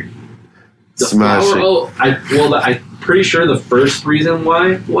was like the smashing. Flower, I'm pretty sure the first reason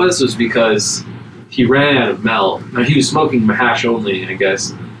why was because he ran out of melt. Now, he was smoking hash only, I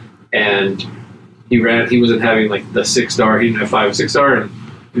guess, and he wasn't having like the 6-star. He didn't have 5 or 6-star, and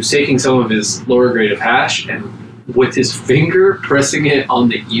he was taking some of his lower grade of hash and with his finger pressing it on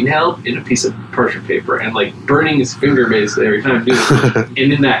the inhale in a piece of parchment paper and like burning his finger basically every time doing it.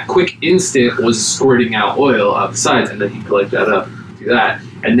 And in that quick instant was squirting out oil out the sides, and then he'd collect that up, do that,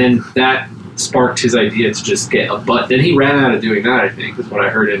 and then that sparked his idea to just get a butt. Then he ran out of doing that, I think, is what I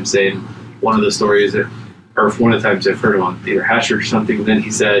heard him say in one of the stories, or one of the times I've heard him on either Hash or something. Then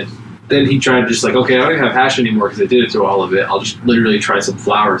he said, then he tried just like, okay, I don't even have hash anymore because I did it to all of it. I'll just literally try some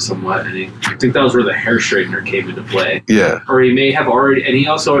flour somewhat. And I think that was where the hair straightener came into play. Yeah. Or he may have already, and he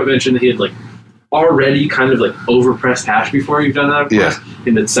also mentioned that he had like already kind of like overpressed hash before you've done that, of course,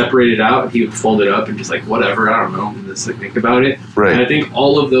 and then separated out, and he would fold it up and just like, whatever, I don't know, and just like think about it. Right. And I think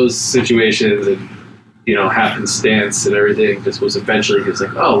all of those situations and, happenstance and everything just was eventually just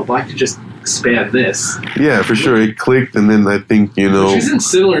like, oh, well, I could just expand this. Yeah, for sure. It clicked, and then I think, Which isn't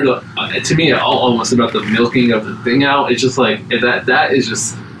similar to me at all, almost about the milking of the thing out. It's just like, that is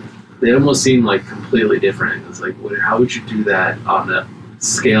just, they almost seem like completely different. It's like, how would you do that on a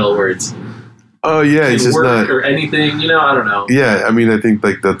scale where it's Oh yeah, it's just work not. or anything. I don't know. Yeah, I mean, I think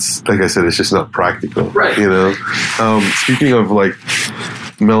that's like I said, it's just not practical, right? Speaking of like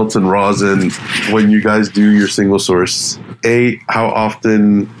melts and rosin, when you guys do your single source, A, how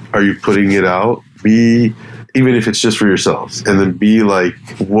often are you putting it out? B, even if it's just for yourselves, and then B, like,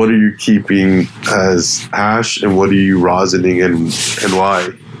 what are you keeping as hash and what are you rosining and why?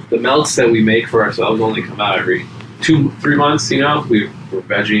 The melts that we make for ourselves only come out every 2-3 months. We're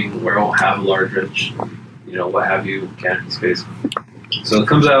vegging, we don't have a large veg, what have you, canopy space. So it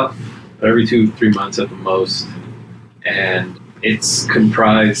comes out every 2-3 months at the most, and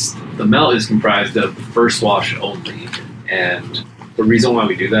the melt is comprised of first wash only. And the reason why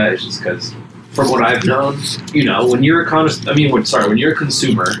we do that is just because, from what I've known, when you're when you're a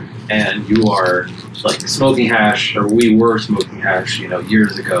consumer and you are like smoking hash, or we were smoking hash,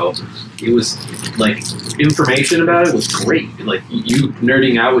 years ago, it was like information about it was great. Like you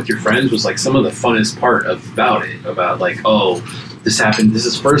nerding out with your friends was like some of the funnest part about it. About like, oh, this happened. This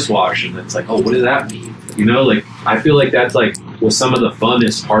is first wash, and it's like, oh, what does that mean? Like I feel like that's like was some of the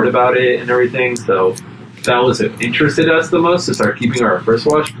funnest part about it and everything. So that was what interested us the most to start keeping our first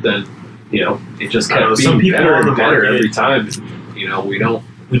wash. But then it just kept being better and better every time.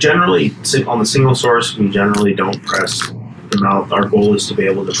 We generally, on the single source, we generally don't press the melt. Our goal is to be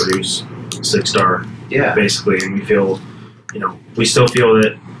able to produce 6-star, basically, and we still feel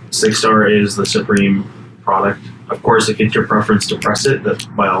that 6-star is the supreme product. Of course, if it's your preference to press it, that's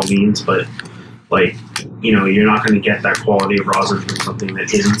by all means, but you're not going to get that quality of rosin from something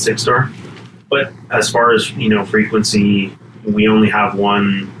that isn't 6-star. But as far as, frequency, we only have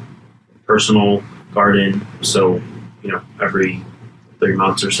one personal garden, so, every 3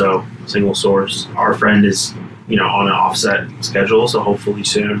 months or so, single source. Our friend is, on an offset schedule, so hopefully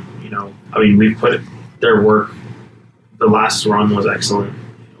soon, we've put their work, the last run was excellent.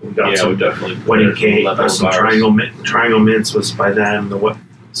 We got some wedding cake, some triangle mints was by them,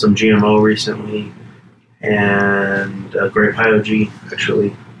 some GMO recently, and grape IOG,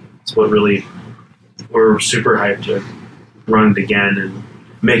 actually. It's what really, we're super hyped to run it again and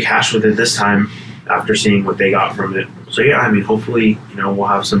make hash with it this time after seeing what they got from it. So yeah, hopefully, we'll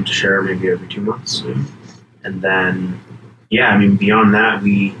have some to share maybe every 2 months. And then, beyond that,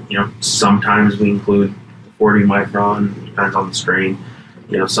 we, sometimes we include 40 micron, depends on the strain.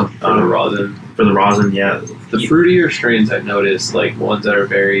 For the rosin. For the rosin, yeah. The fruitier strains I've noticed, like ones that are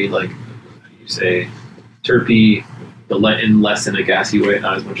very, like, how do you say, terpy, in less in a gassy way,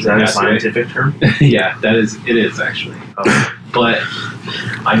 not as much as a gassy way. Is that a scientific term? Yeah, it is actually. But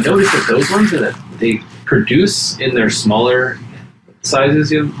I noticed that those ones that they produce in their smaller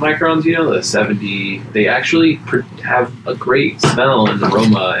sizes of microns, the 70, they actually have a great smell and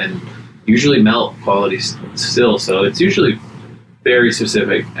aroma and usually melt quality still. So it's usually very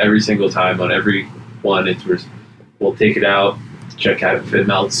specific every single time on every one. We'll take it out, check out if it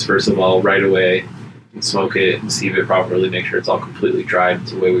melts first of all right away, and smoke it and sieve it properly, make sure it's all completely dried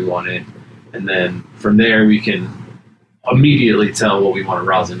the way we want it. And then from there we can immediately tell what we want to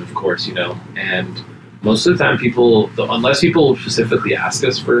rosin, of course, and most of the time unless people specifically ask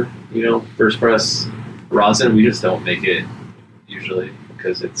us for, first press rosin, we just don't make it usually,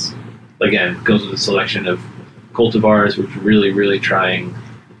 because it's, again, goes with a selection of cultivars, which we're really, really trying,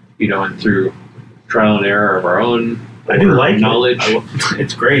 and through trial and error of our own I do like knowledge.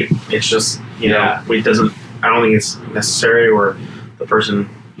 It's great. It's just, I don't think it's necessary, or the person,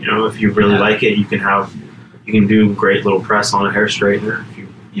 if you really like it, you can do great little press on a hair straightener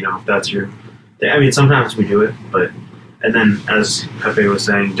if that's your thing. Sometimes we do it, and then as Pepe was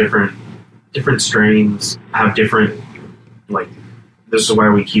saying, different strains have different, this is why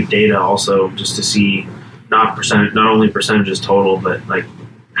we keep data also, just to see not only percentages total, but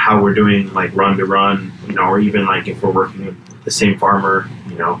how we're doing run to run, or even if we're working with the same farmer,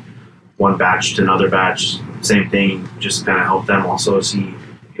 one batch to another batch, same thing, just kind of help them also see,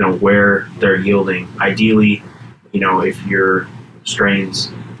 where they're yielding. Ideally, if your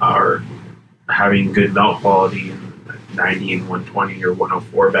strains are having good melt quality, 90 and 120 or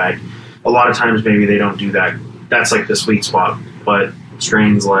 104 bag, a lot of times maybe they don't do that. That's the sweet spot. But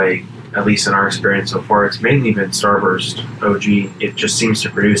strains at least in our experience so far, it's mainly been Starburst OG. It just seems to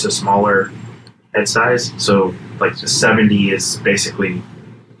produce a smaller head size. So the 70 is basically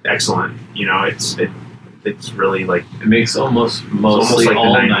excellent. It's really it makes almost mostly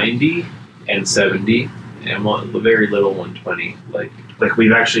all 90 and 70 and very little 120.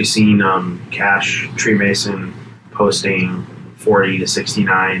 We've actually seen Cash Tree Mason posting 40 to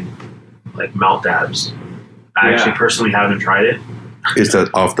 69 melt dabs. I actually personally haven't tried it. Is that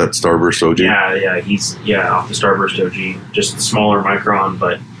off that Starburst OG? Yeah, he's off the Starburst OG, just smaller micron,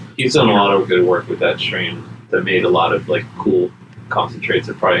 but He's done a lot of good work with that strain that made a lot of like cool concentrates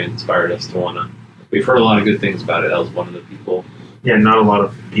that probably inspired us to want to. We've heard a lot of good things about it. That was one of the people. Yeah, not a lot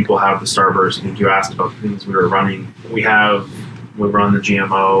of people have the Starburst. I think you asked about the things we were running. We run the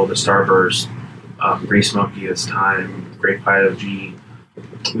GMO, the Starburst, Grease Monkey this time, Grape IOG.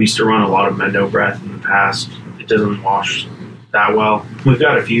 We used to run a lot of Mendo Breath in the past. It doesn't wash that well. We've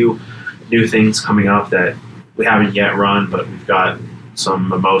got a few new things coming up that we haven't yet run, but we've got some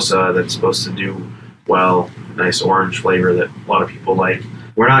mimosa that's supposed to do well. Nice orange flavor that a lot of people like.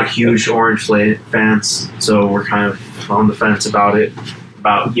 We're not huge orange fans, so we're kind of on the fence about it,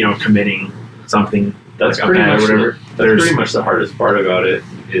 about committing something. That's like pretty a much whatever. pretty much the hardest part about it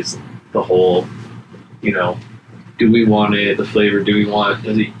is the whole, do we want it? The flavor?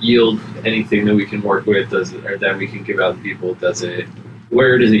 Does it yield anything that we can work with? Or that we can give out to people?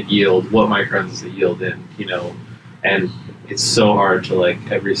 Where does it yield? What microns does it yield in? And it's so hard to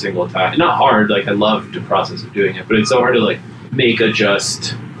every single time. Not hard. I love the process of doing it, but it's so hard to make a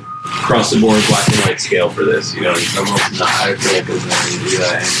just across the board black and white scale for this. It's almost not. I feel like there's no way to do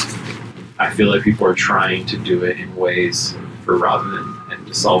that. And I feel like people are trying to do it in ways for rosin and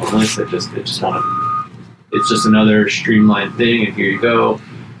to solventless that just want to. It's just another streamlined thing, and here you go,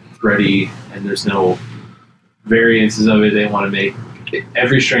 ready. And there's no variances of it. They want to make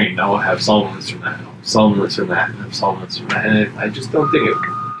every strain now have solvents from that, solvents from that, and solvents from that. And I just don't think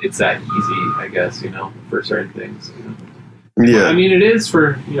it's that easy. I guess for certain things. Yeah. I mean, it is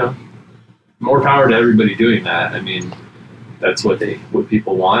for more power to everybody doing that. I mean, that's what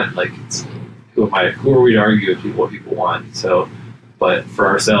people want. Who are we to argue with what people want? So, but for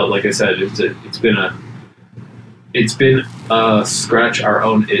ourselves, like I said, it's been a scratch our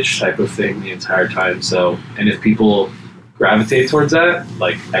own itch type of thing the entire time. So, and if people gravitate towards that,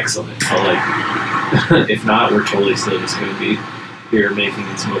 excellent. But if not, we're totally still just going to be here making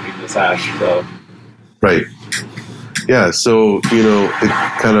and smoking this hash. So, right. Yeah, so, it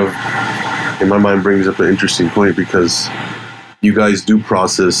kind of, in my mind, brings up an interesting point because you guys do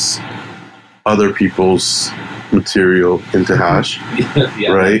process other people's material into hash,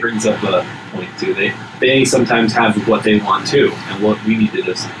 yeah, right? That brings up a point, too. They sometimes have what they want, too, and what we need to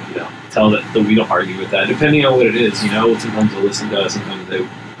just, tell that we don't argue with that, depending on what it is, Sometimes they'll listen to us, sometimes they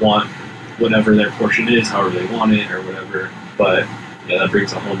want whatever their portion is, however they want it, or whatever, but... yeah, that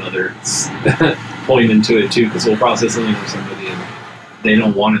brings a whole nother point into it too, because we'll process something for somebody and they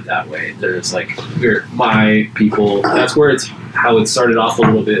don't want it that way. They're just we're my people. That's where how it started off a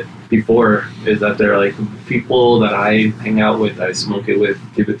little bit before, is that they're people that I hang out with, I smoke it with,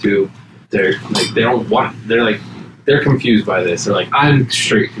 give it to. They're they don't want. They're confused by this. They're I'm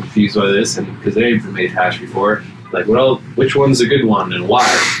straight confused by this, and because they've made hash before, well, which one's a good one and why?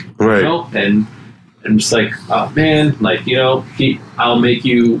 Right. And I'm just oh man, I'll make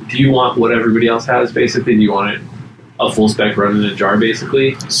you. Do you want what everybody else has? Basically, do you want it a full spec run in a jar?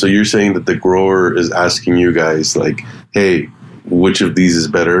 Basically. So you're saying that the grower is asking you guys, hey, which of these is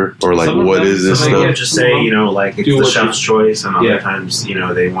better, or what is this stuff? Yeah, just say it's the chef's choice, and other times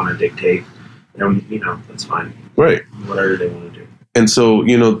they want to dictate. That's fine. Right. Whatever they want to do. And so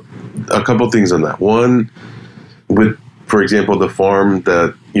a couple things on that. One, with, for example, the farm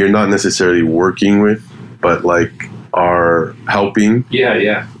that you're not necessarily working with, but are helping.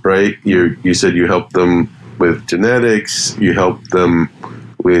 Yeah. Right? You said you help them with genetics, you help them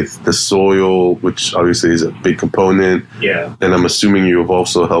with the soil, which obviously is a big component. Yeah. And I'm assuming you've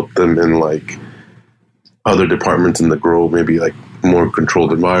also helped them in other departments in the grow, maybe more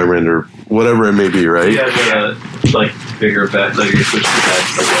controlled environment or whatever it may be, right? Yeah, bigger bet, you switch to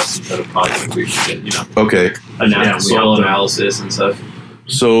bets, I guess, instead of pods, we should get, Okay. soil analysis and stuff.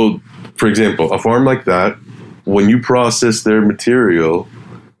 So, for example, a farm like that, when you process their material,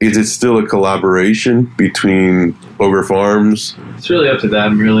 is it still a collaboration between Ogre Farms? It's really up to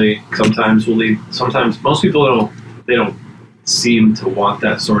them, really. Sometimes most people don't seem to want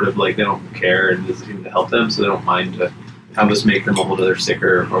that sort of, they don't care and doesn't seem to help them, so they don't mind to have us make them a whole other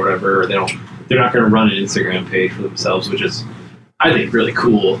sticker or whatever, or they're not going to run an Instagram page for themselves, which is, I think, really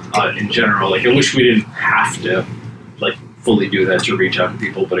cool in general. I wish we didn't have to, fully do that to reach out to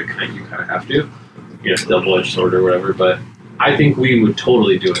people, but you kind of have to. It's double-edged sword or whatever, but I think we would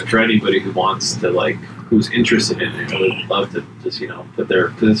totally do it for anybody who wants to, who's interested in it. I would love to just, put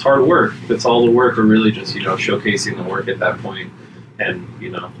because it's hard work. It's all the work, or really just, showcasing the work at that point. And,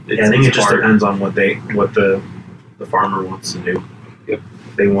 I think it just depends on what the farmer wants to do. Yep.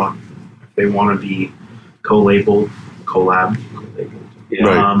 If they want to be co-labeled, yeah.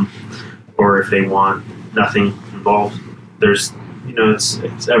 Right. Or if they want nothing involved. There's,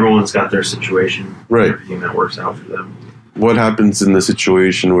 it's everyone's got their situation, right? Everything that works out for them. what happens in the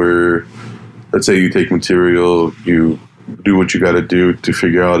situation where, let's say you take material, you do what you got to do to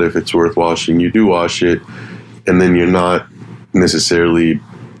figure out if it's worth washing. You do wash it, and then you're not necessarily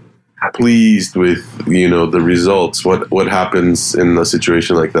pleased with, the results. What happens in a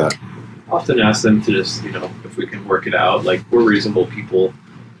situation like that? Often ask them to just, if we can work it out. Like, we're reasonable people.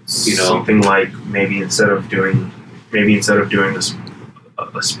 Something like maybe instead of doing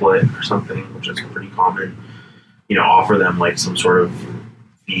a split or something, which is pretty common, offer them like some sort of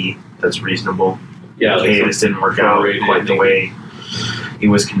fee that's reasonable. Yeah, okay, this didn't work out quite the way it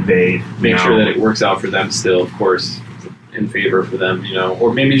was conveyed. Make sure that it works out for them still, of course, in favor for them,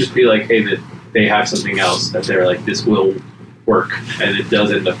 or maybe just be like, hey, that they have something else that they're like, this will work, and it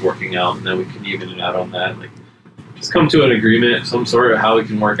does end up working out, and then we can even it out on that. Like, just come to an agreement, some sort of how it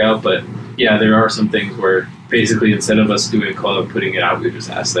can work out. But yeah, there are some things where basically instead of us doing a call and putting it out, we just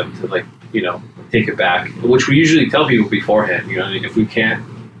ask them to take it back, which we usually tell people beforehand. If we can't,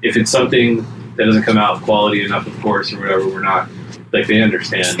 if it's something that doesn't come out quality enough, of course, or whatever, we're not, they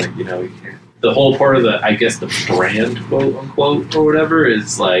understand, we can't. The whole part of the brand, quote unquote, or whatever,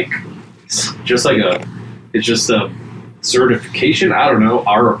 is it's just a certification. I don't know,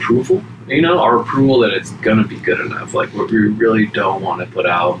 our approval, our approval that it's gonna be good enough. Like, we really don't want to put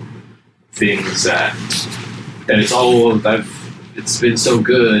out things that it's been so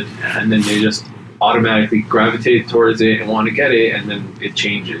good, and then they just automatically gravitate towards it and want to get it, and then it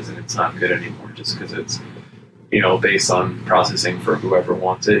changes and it's not good anymore just because it's based on processing for whoever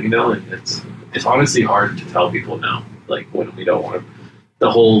wants it, and it's honestly hard to tell people now, like, when we don't want to. The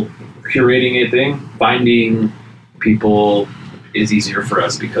whole curating a thing, finding people is easier for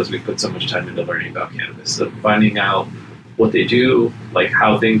us because we put so much time into learning about cannabis. So finding out what they do, like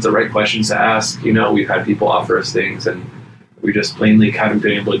how things, the right questions to ask. We've had people offer us things and we just plainly haven't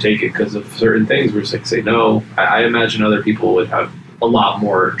been able to take it because of certain things. We're just say no. I imagine other people would have a lot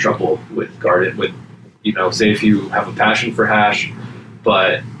more trouble with garden, with, say if you have a passion for hash,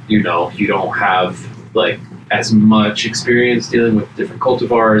 but you don't have as much experience dealing with different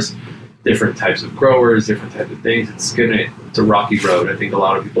cultivars, different types of growers, different types of things. It's a rocky road. I think a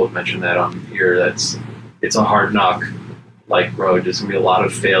lot of people have mentioned that on here. It's a hard knock road. There's gonna be a lot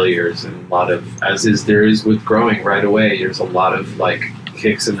of failures and a lot of, there is with growing right away. There's a lot of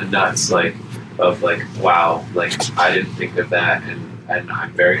kicks in the nuts, wow, I didn't think of that, and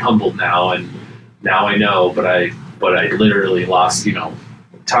I'm very humbled now, and now I know, but I literally lost,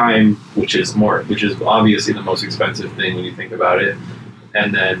 time, which is obviously the most expensive thing when you think about it,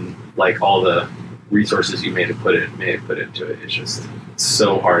 and then all the resources you may have put into it. It's just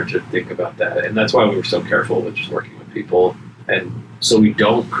so hard to think about that, and that's why we were so careful with just working with people, and so we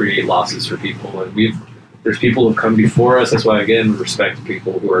don't create losses for people. And there's people who've come before us. That's why, again, we respect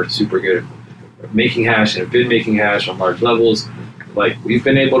people who are super good at making hash and have been making hash on large levels. We've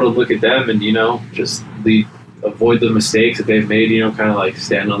been able to look at them and just avoid the mistakes that they've made. Kind of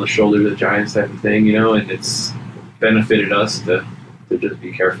stand on the shoulders of the giants type of thing. And it's benefited us to just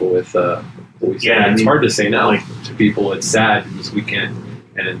be careful with what we say. Yeah, it's hard to say no to people. It's sad because we can't.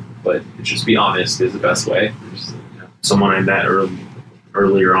 But just be honest is the best way. Someone I met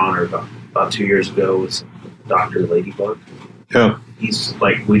earlier on, or about 2 years ago, was Dr. Ladybug. Yeah. He's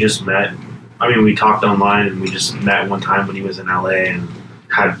we just met. I mean, we talked online and we just met one time when he was in LA and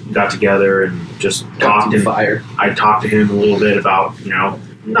got together and just talked. I talked to him a little bit about,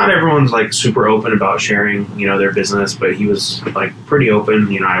 not everyone's super open about sharing, their business, but he was pretty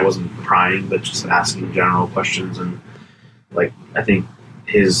open. I wasn't prying, but just asking general questions. And I think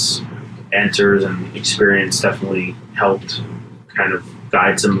his answers and experience definitely helped kind of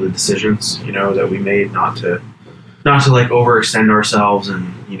guide some of the decisions, that we made, not to overextend ourselves,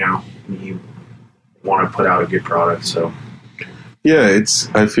 and, you want to put out a good product. So yeah,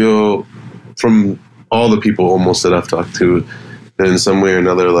 I feel from all the people almost that I've talked to, that in some way or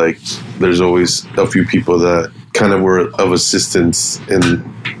another, there's always a few people that kind of were of assistance in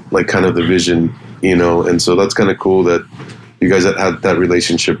kind of the vision, and so that's kind of cool that you guys had that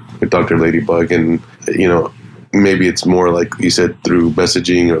relationship with Dr. Ladybug, and maybe it's more like you said through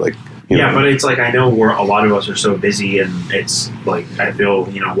messaging or yeah, but it's I know a lot of us are so busy, and it's I feel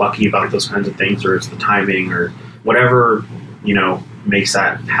lucky about those kinds of things, or it's the timing or whatever makes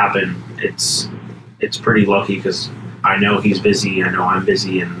that happen. It's pretty lucky because I know he's busy, I know I'm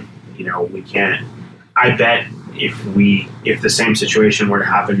busy, and we can't. I bet if the same situation were to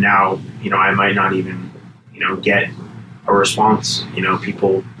happen now, I might not even get a response.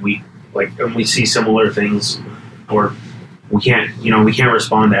 People and we see similar things, or we can't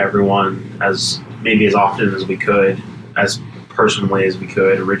respond to everyone as often as we could, as personally as we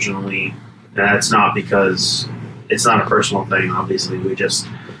could originally. And that's not because it's not a personal thing. Obviously, we just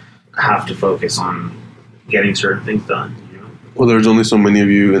have to focus on getting certain things done. Well, there's only so many of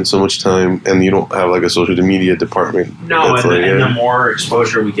you and so much time, and you don't have like a social media department. No, and the more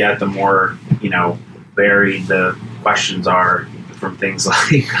exposure we get, the more varied the questions are. From things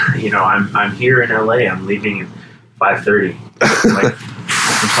like, I'm here in LA. I'm leaving at 5:30. Like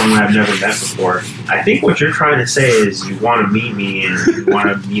from someone I've never met before. I think what you're trying to say is you want to meet me and you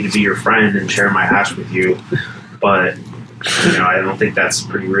want me to be your friend and share my hash with you, but I don't think that's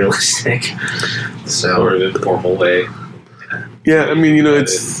pretty realistic. So sort of informal way. Yeah, I mean,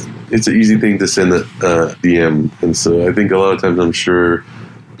 it's an easy thing to send a DM, and so I think a lot of times I'm sure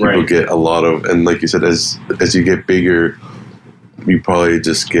people get a lot of, and like you said, as you get bigger, you probably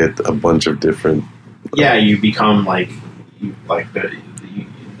just get a bunch of different. Yeah, you become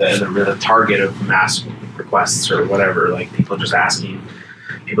the target of mass requests or whatever. Like people just asking,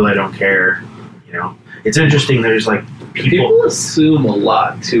 people that don't care. It's interesting. There's like people assume a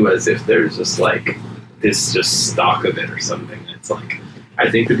lot too, as if there's just like this just stock of it or something. It's like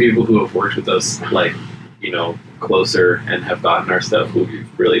I think the people who have worked with us closer and have gotten our stuff, who we've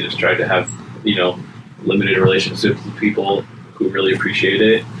really just tried to have limited relationships with people who really appreciate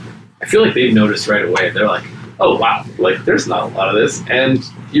it. I feel like they've noticed right away. They're like, oh wow, like there's not a lot of this, and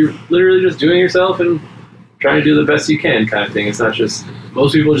you're literally just doing yourself and trying to do the best you can, kind of thing. It's not just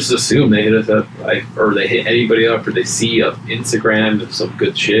most people just assume they hit us up, or they hit anybody up, or they see a Instagram of some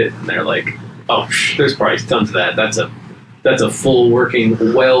good shit, and they're like, oh, there's probably tons of that. That's a full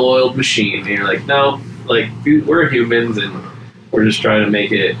working, well-oiled machine. And you're like, no, like we're humans and we're just trying to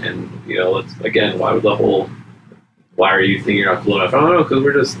make it. And again, why are you thinking you're not cool enough? I don't know, because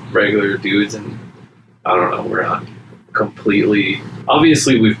we're just regular dudes, and I don't know, we're not completely.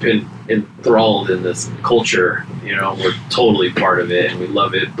 Obviously, we've been enthralled in this culture. We're totally part of it and we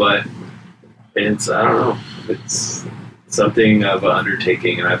love it, but it's it's something of an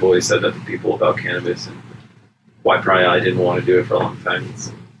undertaking, and I've always said that to people about cannabis and why probably I didn't want to do it for a long time.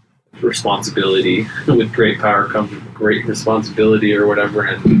 It's responsibility. With great power comes great responsibility or whatever,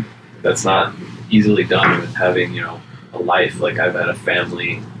 and that's not easily done with having a life. Like I've had a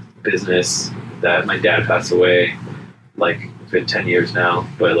family business that my dad passed away, like it's been 10 years now,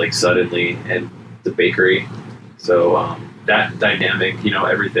 but like suddenly, and the bakery. So that dynamic,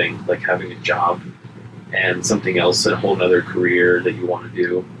 everything, like having a job and something else, a whole other career that you want to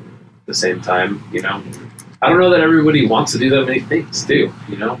do at the same time, I don't know that everybody wants to do that many things too,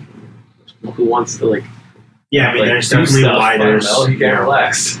 who wants to yeah, I mean, there's definitely why there's, you can't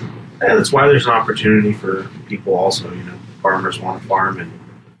relax. Yeah, that's why there's an opportunity for people also, farmers want to farm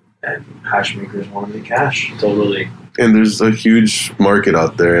and hash makers want to make cash. Totally. And there's a huge market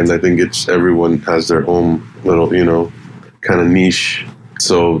out there, and I think everyone has their own little, kind of niche.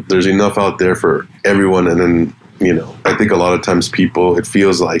 So there's enough out there for everyone, and then, I think a lot of times people, it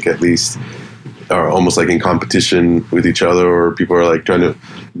feels like at least, are almost like in competition with each other, or people are like trying to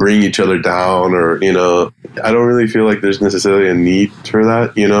bring each other down, or, I don't really feel like there's necessarily a need for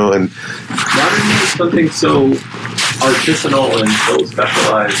that, and not even something so artisanal and so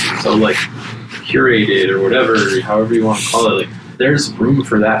specialized and so curated or whatever, however you want to call it. There's room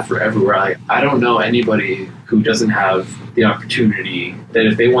for that for everywhere. I don't know anybody who doesn't have the opportunity that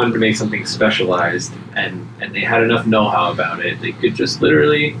if they wanted to make something specialized and they had enough know-how about it, they could just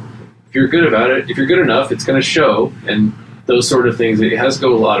literally, if you're good about it, if you're good enough, it's going to show. And those sort of things, it has to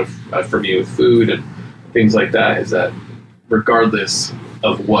go a lot of, for me with food and things like that, is that regardless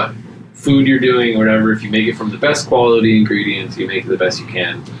of what food you're doing or whatever, if you make it from the best quality ingredients, you make it the best you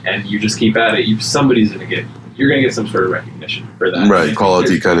can, and you just keep at it, you're going to get some sort of recognition for that. Right,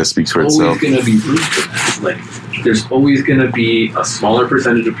 quality kind of speaks for itself. There's always going to be room for that. There's always going to be a smaller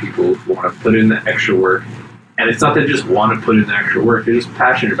percentage of people who want to put in the extra work, and it's not that they just want to put in the extra work, they're just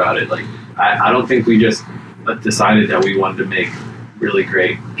passionate about it. I don't think we just decided that we wanted to make really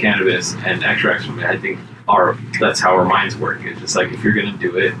great cannabis and extracts from it. I think that's how our minds work. It's just if you're going to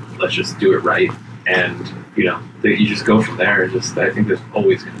do it, let's just do it right. And, you just go from there. I think there's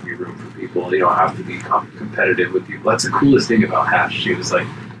always going to be room for people. You don't have to be competitive with people. That's the coolest thing about hash, too, is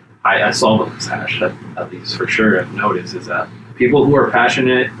I solve this hash, at least for sure I've noticed, is that people who are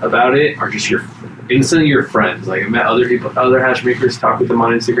passionate about it are just instantly your friends. I've met other hash makers, talk with them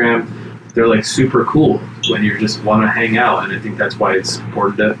on Instagram. They're super cool when you just want to hang out. And I think that's why it's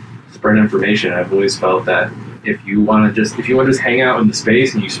important to spread information. I've always felt that if you want to just hang out in the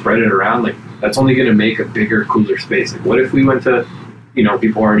space and you spread it around, that's only going to make a bigger, cooler space. What if we went to,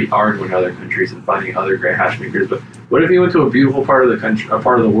 people already are going to other countries and finding other great hash makers, but what if you went to a beautiful part of the country, a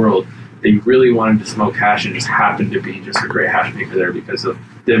part of the world they really wanted to smoke hash and just happened to be just a great hash maker there because of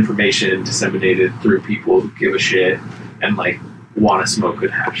the information disseminated through people who give a shit and like want to smoke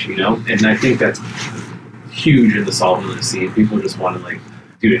good hash, you know? And I think that's huge in the solventless scene. People just want to like,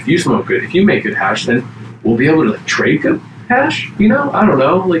 dude, if you make good hash, then we'll be able to like trade good hash, you know? I don't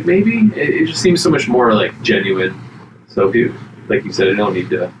know, like maybe it just seems so much more like genuine. So dude, like you said, I don't need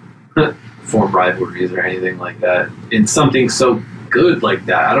to form rivalries or anything like that in something so good like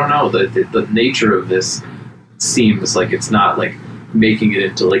that. I don't know, the nature of this seems like it's not like making it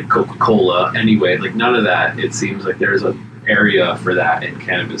into like Coca-Cola anyway, like none of that. It seems like there's an area for that in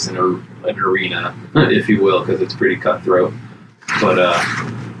cannabis, in an arena, if you will, because it's pretty cutthroat. But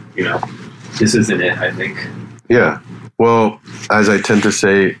you know, this isn't it, I think. Yeah. Well, as I tend to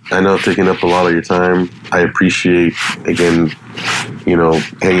say, I know taking up a lot of your time. I appreciate, again, you know,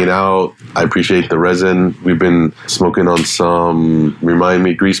 hanging out. I appreciate the resin. We've been smoking on some, remind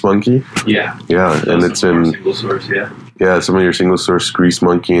me, Grease Monkey. Yeah. Yeah, and it's been single source. Yeah. Yeah, some of your single source Grease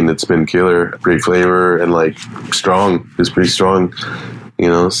Monkey, and it's been killer. Great flavor and like strong. It's pretty strong, you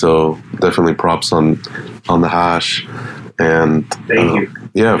know. So definitely props on the hash. And thank you.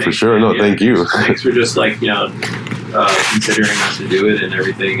 Yeah, thanks, for sure. No, yeah, thank you. Thanks for just like, you know, considering us to do it and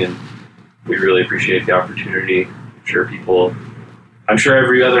everything, and we really appreciate the opportunity. I'm sure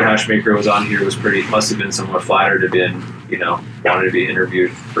every other hash maker was on here must have been somewhat flattered to be wanted to be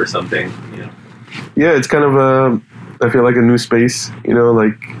interviewed for something, you know. Yeah, it's kind of I feel like a new space, you know,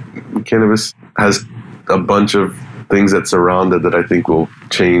 like cannabis has a bunch of things that surround it that I think will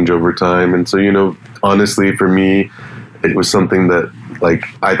change over time. And so, you know, honestly, for me, it was something that like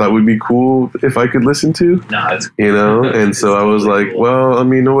I thought would be cool if I could listen to, you know. And so I was like, well, I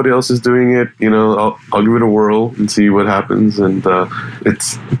mean, nobody else is doing it, you know. I'll give it a whirl and see what happens. And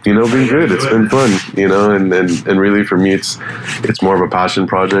it's, you know, been good. It's been fun, you know. And really for me, it's more of a passion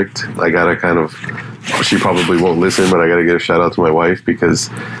project. I gotta kind of, she probably won't listen, but I gotta give a shout out to my wife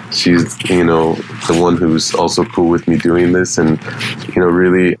because she's, you know, the one who's also cool with me doing this. And you know,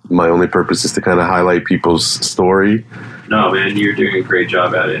 really, my only purpose is to kind of highlight people's story. No, man, you're doing a great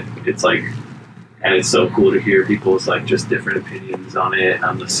job at it. It's like, and it's so cool to hear people's like just different opinions on it,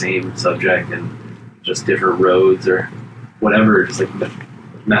 on the same subject, and just different roads or whatever, just like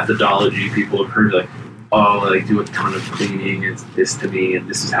methodology. People have heard like, oh, like do a ton of cleaning, it's this to me, and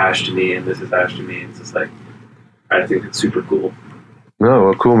this is hash to me, and this is hash to me. It's just like, I think it's super cool. No,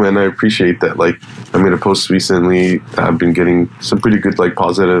 well, cool, man. I appreciate that. Like, I made a post recently. I've been getting some pretty good, like,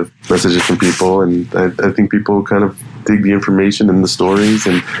 positive messages from people, and I think people kind of dig the information and the stories.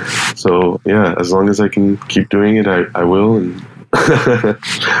 And so, yeah, as long as I can keep doing it, I will. And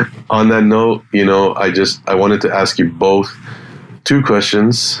on that note, you know, I wanted to ask you both 2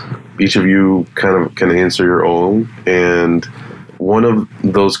 questions. Each of you kind of can answer your own. And one of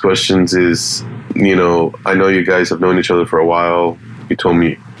those questions is, you know, I know you guys have known each other for a while. You told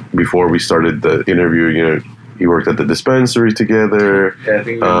me before we started the interview, you know, you worked at the dispensary together. Yeah, I think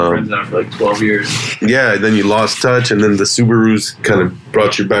we've been friends now for like 12 years. Yeah, then you lost touch, and then the Subarus kind of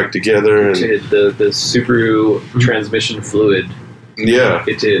brought you back together. And the Subaru transmission fluid. Yeah.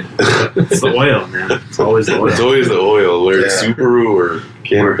 It did. It's the oil, man. It's always the oil. It's always the oil, whether it's Subaru or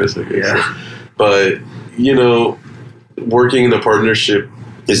cannabis, I guess. Yeah. But, you know, working in a partnership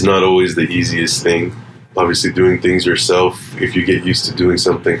is not always the easiest thing. Obviously, doing things yourself, if you get used to doing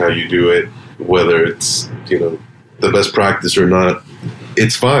something how you do it, whether it's, you know, the best practice or not,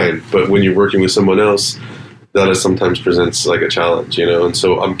 it's fine. But when you're working with someone else, that sometimes presents like a challenge, you know. And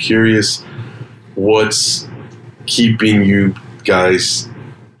so I'm curious, what's keeping you guys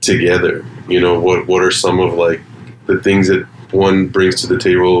together? You know, what are some of like the things that one brings to the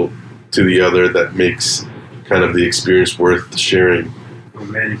table to the other that makes kind of the experience worth sharing? Oh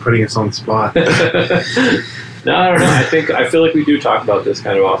man, you're putting us on the spot. No, I don't know. I feel like we do talk about this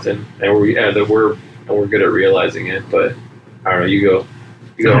kind of often, and we're good at realizing it. But I don't know. You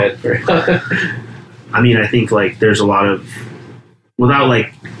go ahead. I mean, I think like there's a lot of, without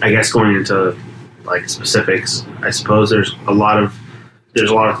like I guess going into like specifics, I suppose there's a lot of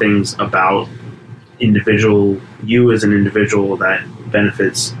things about you as an individual that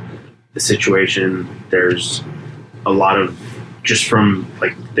benefits the situation. There's a lot of just from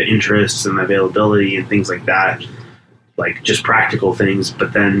like the interests and the availability and things like that, like just practical things.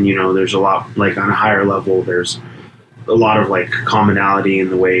 But then, you know, there's a lot like on a higher level, there's a lot of like commonality in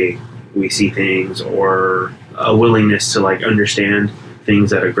the way we see things, or a willingness to like understand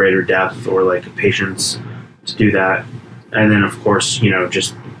things at a greater depth, or like a patience to do that. And then of course, you know,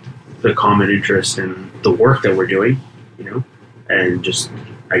 just the common interest in the work that we're doing, you know, and just,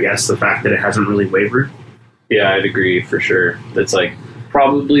 I guess, the fact that it hasn't really wavered. Yeah, I'd agree for sure. That's like,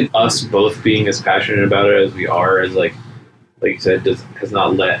 probably us both being as passionate about it as we are, as like you said, has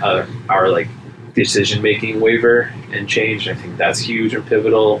not let our like decision making waver and change. I think that's huge and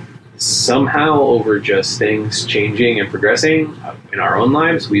pivotal. Somehow, over just things changing and progressing in our own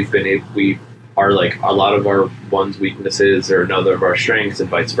lives, we are like a lot of our one's weaknesses are another of our strengths, and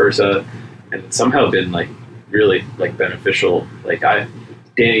vice versa. And it's somehow been like really like beneficial. Like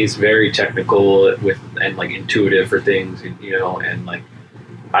Danny's very technical and like intuitive for things, you know, and like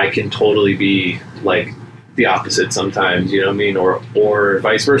I can totally be like the opposite sometimes, you know what I mean, or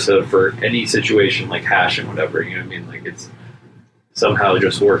vice versa for any situation like hash and whatever, you know what I mean. Like it's somehow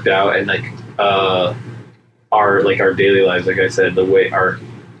just worked out, and like our daily lives, like I said,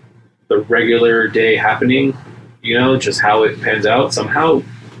 the regular day happening, you know, just how it pans out. Somehow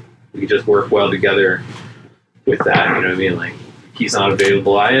we just work well together with that, you know what I mean. Like he's not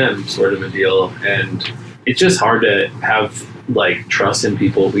available, I am, sort of a deal, and it's just hard to have like trust in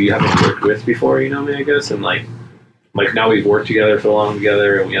people who you haven't worked with before, you know what I mean, I guess. And like now we've worked together so long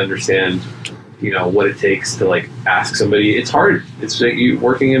together, and we understand, you know, what it takes to like ask somebody. It's hard. It's like you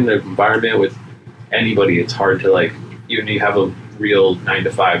working in an environment with anybody. It's hard to like, even if you have a real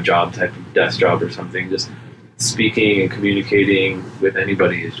 9-to-5 job type of desk job or something, just speaking and communicating with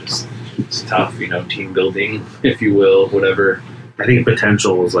anybody is just, it's tough, you know, team building, if you will, whatever. I think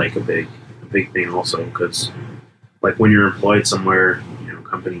potential is like a big thing also, because like when you're employed somewhere, you know,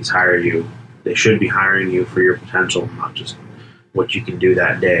 companies hire you, they should be hiring you for your potential, not just what you can do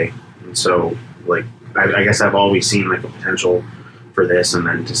that day. And so like I guess I've always seen like a potential for this, and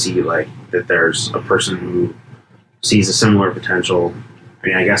then to see like that there's a person who sees a similar potential, I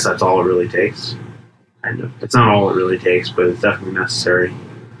mean, I guess that's all it really takes. Kind of. It's not all it really takes, but it's definitely necessary.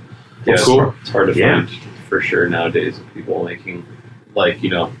 Yeah, cool. It's hard to find for sure nowadays. People making like, you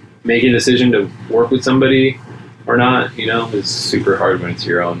know, making a decision to work with somebody or not, you know, is super hard when it's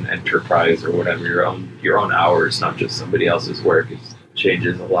your own enterprise or whatever, your own hours, not just somebody else's work. It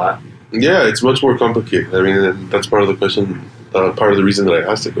changes a lot. Yeah, it's much more complicated. I mean, that's part of the question, part of the reason that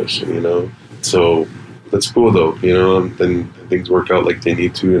I asked the question, you know. So that's cool though, you know, and things work out like they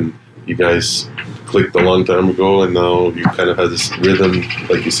need to, and you guys clicked a long time ago, and now you kind of have this rhythm,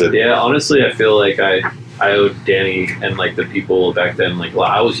 like you said. Yeah, honestly, I feel like I owed Danny and like the people back then, like, well,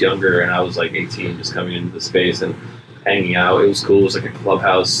 I was younger and I was like 18, just coming into the space and hanging out. It was cool. It was like a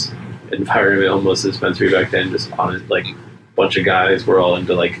clubhouse environment, almost a dispensary back then, just on it, like a bunch of guys were all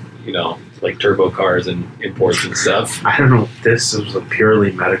into like, you know, like turbo cars and imports and stuff. I don't know if this was a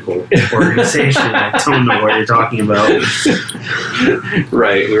purely medical organization. I don't know what you're talking about.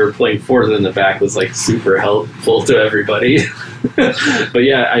 Right. We were playing Forza in the back, was like super helpful to everybody. But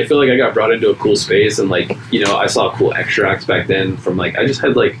yeah, I feel like I got brought into a cool space, and like, you know, I saw cool extracts back then from like, I just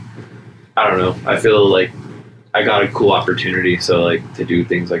had like, I don't know, I feel like I got a cool opportunity. So like to do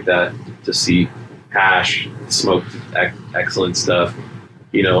things like that, to see hash, smoke excellent stuff,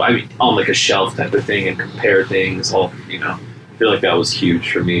 you know, I mean, on like a shelf type of thing, and compare things all, you know, I feel like that was huge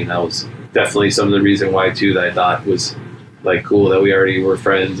for me. And that was definitely some of the reason why too, that I thought was like cool that we already were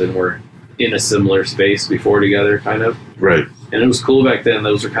friends and were in a similar space before together, kind of. Right. And it was cool back then.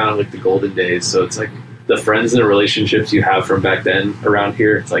 Those were kind of like the golden days. So it's like the friends and the relationships you have from back then around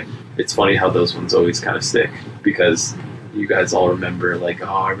here. It's like, it's funny how those ones always kind of stick, because you guys all remember like, oh,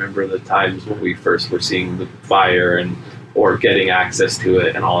 I remember the times when we first were seeing the fire and or getting access to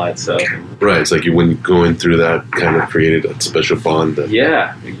it and all that stuff. Right. It's like you when going through that kind of created a special bond.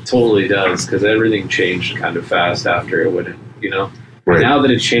 Yeah, it totally does, because everything changed kind of fast after it would, you know. Right. Now that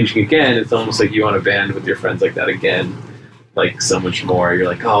it's changing again, it's almost like you want to band with your friends like that again, like so much more. You're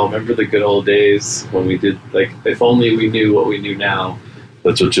like, oh, remember the good old days when we did, like, if only we knew what we knew now.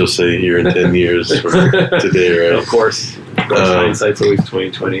 That's what you'll say here in 10 years or today, right? Of course. Hindsight's always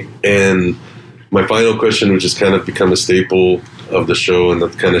 20/20. And my final question, which has kind of become a staple of the show, and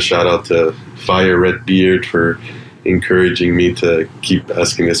that's kind of shout out to Fire Red Beard for encouraging me to keep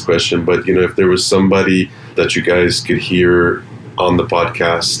asking this question. But, you know, if there was somebody that you guys could hear on the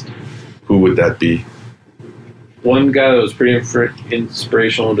podcast, who would that be? One guy that was pretty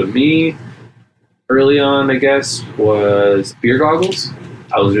inspirational to me early on, I guess, was Beer Goggles.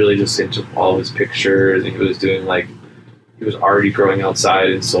 I was really just into all of his pictures, and he was doing like, he was already growing outside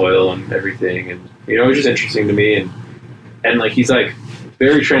in soil and everything, and you know, it was just interesting to me, and like he's like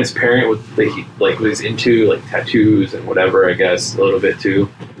very transparent with like what he's into, like tattoos and whatever, I guess, a little bit too.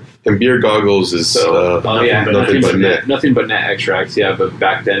 And Beer Goggles is nothing but net extracts, yeah. But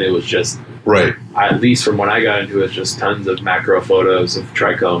back then it was just right. At least from when I got into it, was just tons of macro photos of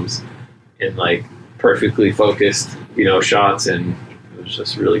trichomes in like perfectly focused, you know, shots, and it was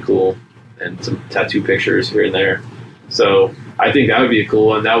just really cool. And some tattoo pictures here and there. So I think that would be a cool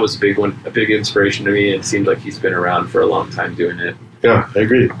one. That was a big inspiration to me. It seemed like he's been around for a long time doing it. Yeah, I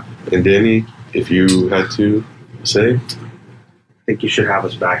agree. And Danny, if you had to say? I think you should have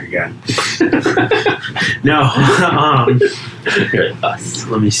us back again. No. Us.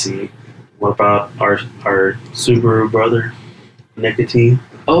 Let me see. What about our Subaru brother, Nicotine?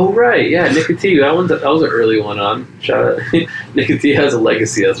 Oh, right. Yeah, Nicotine. That was an early one on. Shout out. Nicotine has a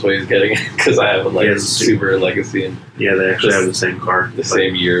legacy. That's what he's getting at. Because I have a Subaru legacy. And yeah, they actually have the same car. The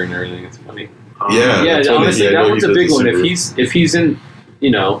same year and everything. It's funny. Yeah, honestly, that one's a big one. If he's in,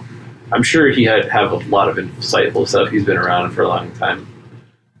 I'm sure he have a lot of insightful stuff. He's been around for a long time.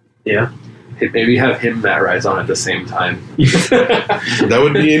 Yeah. Maybe have him Matt rides on at the same time. That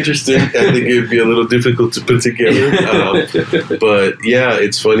would be interesting. I think it would be a little difficult to put together. But yeah,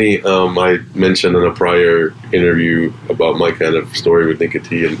 it's funny. I mentioned in a prior interview about my kind of story with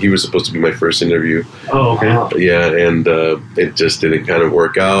Nicotine, and he was supposed to be my first interview. Oh, okay. Yeah, and it just didn't kind of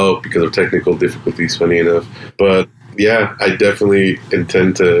work out because of technical difficulties, funny enough. But yeah, I definitely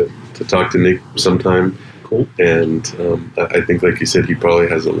intend to talk to Nick sometime. Cool. And I think, like you said, he probably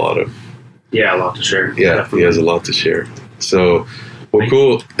has a lot of... Yeah, a lot to share. Yeah, definitely. He has a lot to share. So, well,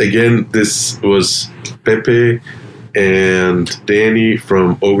 cool. Again, this was Pepe and Danny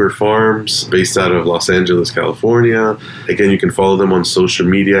from Ogre Farms, based out of Los Angeles, California. Again, you can follow them on social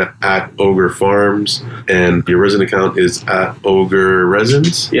media at Ogre Farms, and your resin account is at Ogre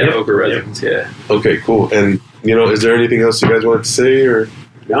Resins. Yeah, Ogre Resins. Yeah. Okay, cool. And is there anything else you guys wanted to say, or?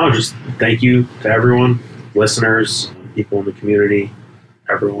 No, just thank you to everyone, listeners, people in the community,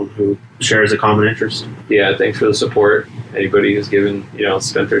 everyone who shares a common interest. Yeah, thanks for the support. Anybody who's given,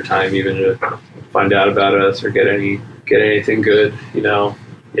 spent their time even to find out about us or get anything good,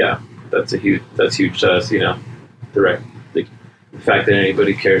 yeah, that's huge to us, the fact that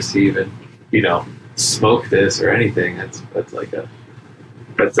anybody cares to even, smoke this or anything, that's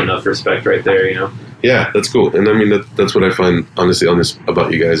enough respect right there, Yeah, that's cool. And I mean, that's what I find, honestly, on this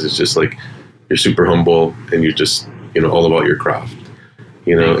about you guys is just like, you're super humble and you're just, all about your craft.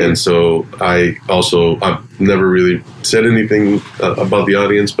 And so I've never really said anything about the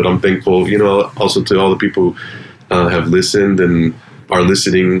audience, but I'm thankful, also to all the people who have listened and are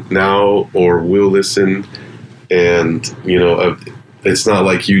listening now or will listen. And, it's not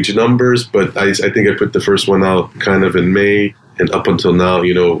like huge numbers, but I think I put the first one out kind of in May. And up until now,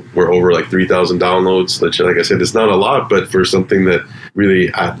 we're over like 3,000 downloads. Which, like I said, it's not a lot, but for something that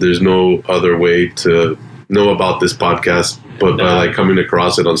really there's no other way to know about this podcast but by like coming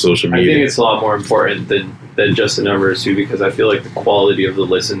across it on social media. I think it's a lot more important than just the numbers too, because I feel like the quality of the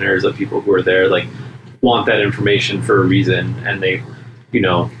listeners, of people who are there, like want that information for a reason, and they,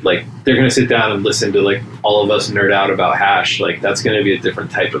 like they're gonna sit down and listen to like all of us nerd out about hash. Like that's gonna be a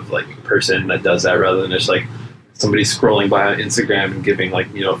different type of like person that does that rather than just like somebody scrolling by on Instagram and giving like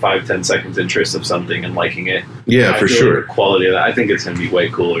 5-10 seconds interest of something and liking it. Yeah, for sure. Like the quality of that, I think it's gonna be way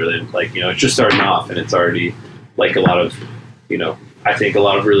cooler than like it's just starting off and it's already like a lot of I think a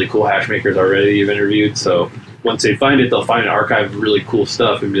lot of really cool hash makers already you've interviewed. So once they find it, they'll find an archive of really cool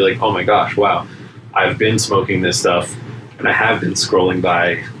stuff and be like, oh my gosh, wow, I've been smoking this stuff and I have been scrolling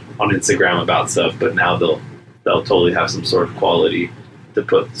by on Instagram about stuff, but now they'll totally have some sort of quality to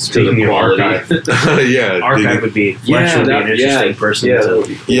put Speaking to the quality. Archive. Yeah, Archive would be Fletch would be an interesting person. Yeah, to,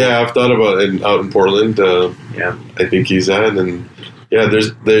 cool. Yeah, I've thought about it out in Portland. Yeah, I think he's at, and yeah,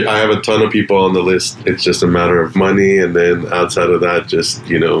 I have a ton of people on the list. It's just a matter of money, and then outside of that, just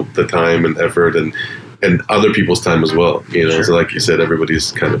the time and effort and other people's time as well. Sure. So like you said,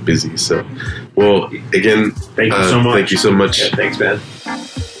 everybody's kind of busy. So, well, again, thank you so much. Thank you so much. Yeah, thanks, man.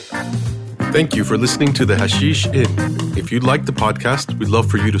 Thank you for listening to the Hashish Inn. If you like the podcast, we'd love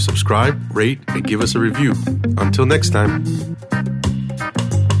for you to subscribe, rate, and give us a review. Until next time.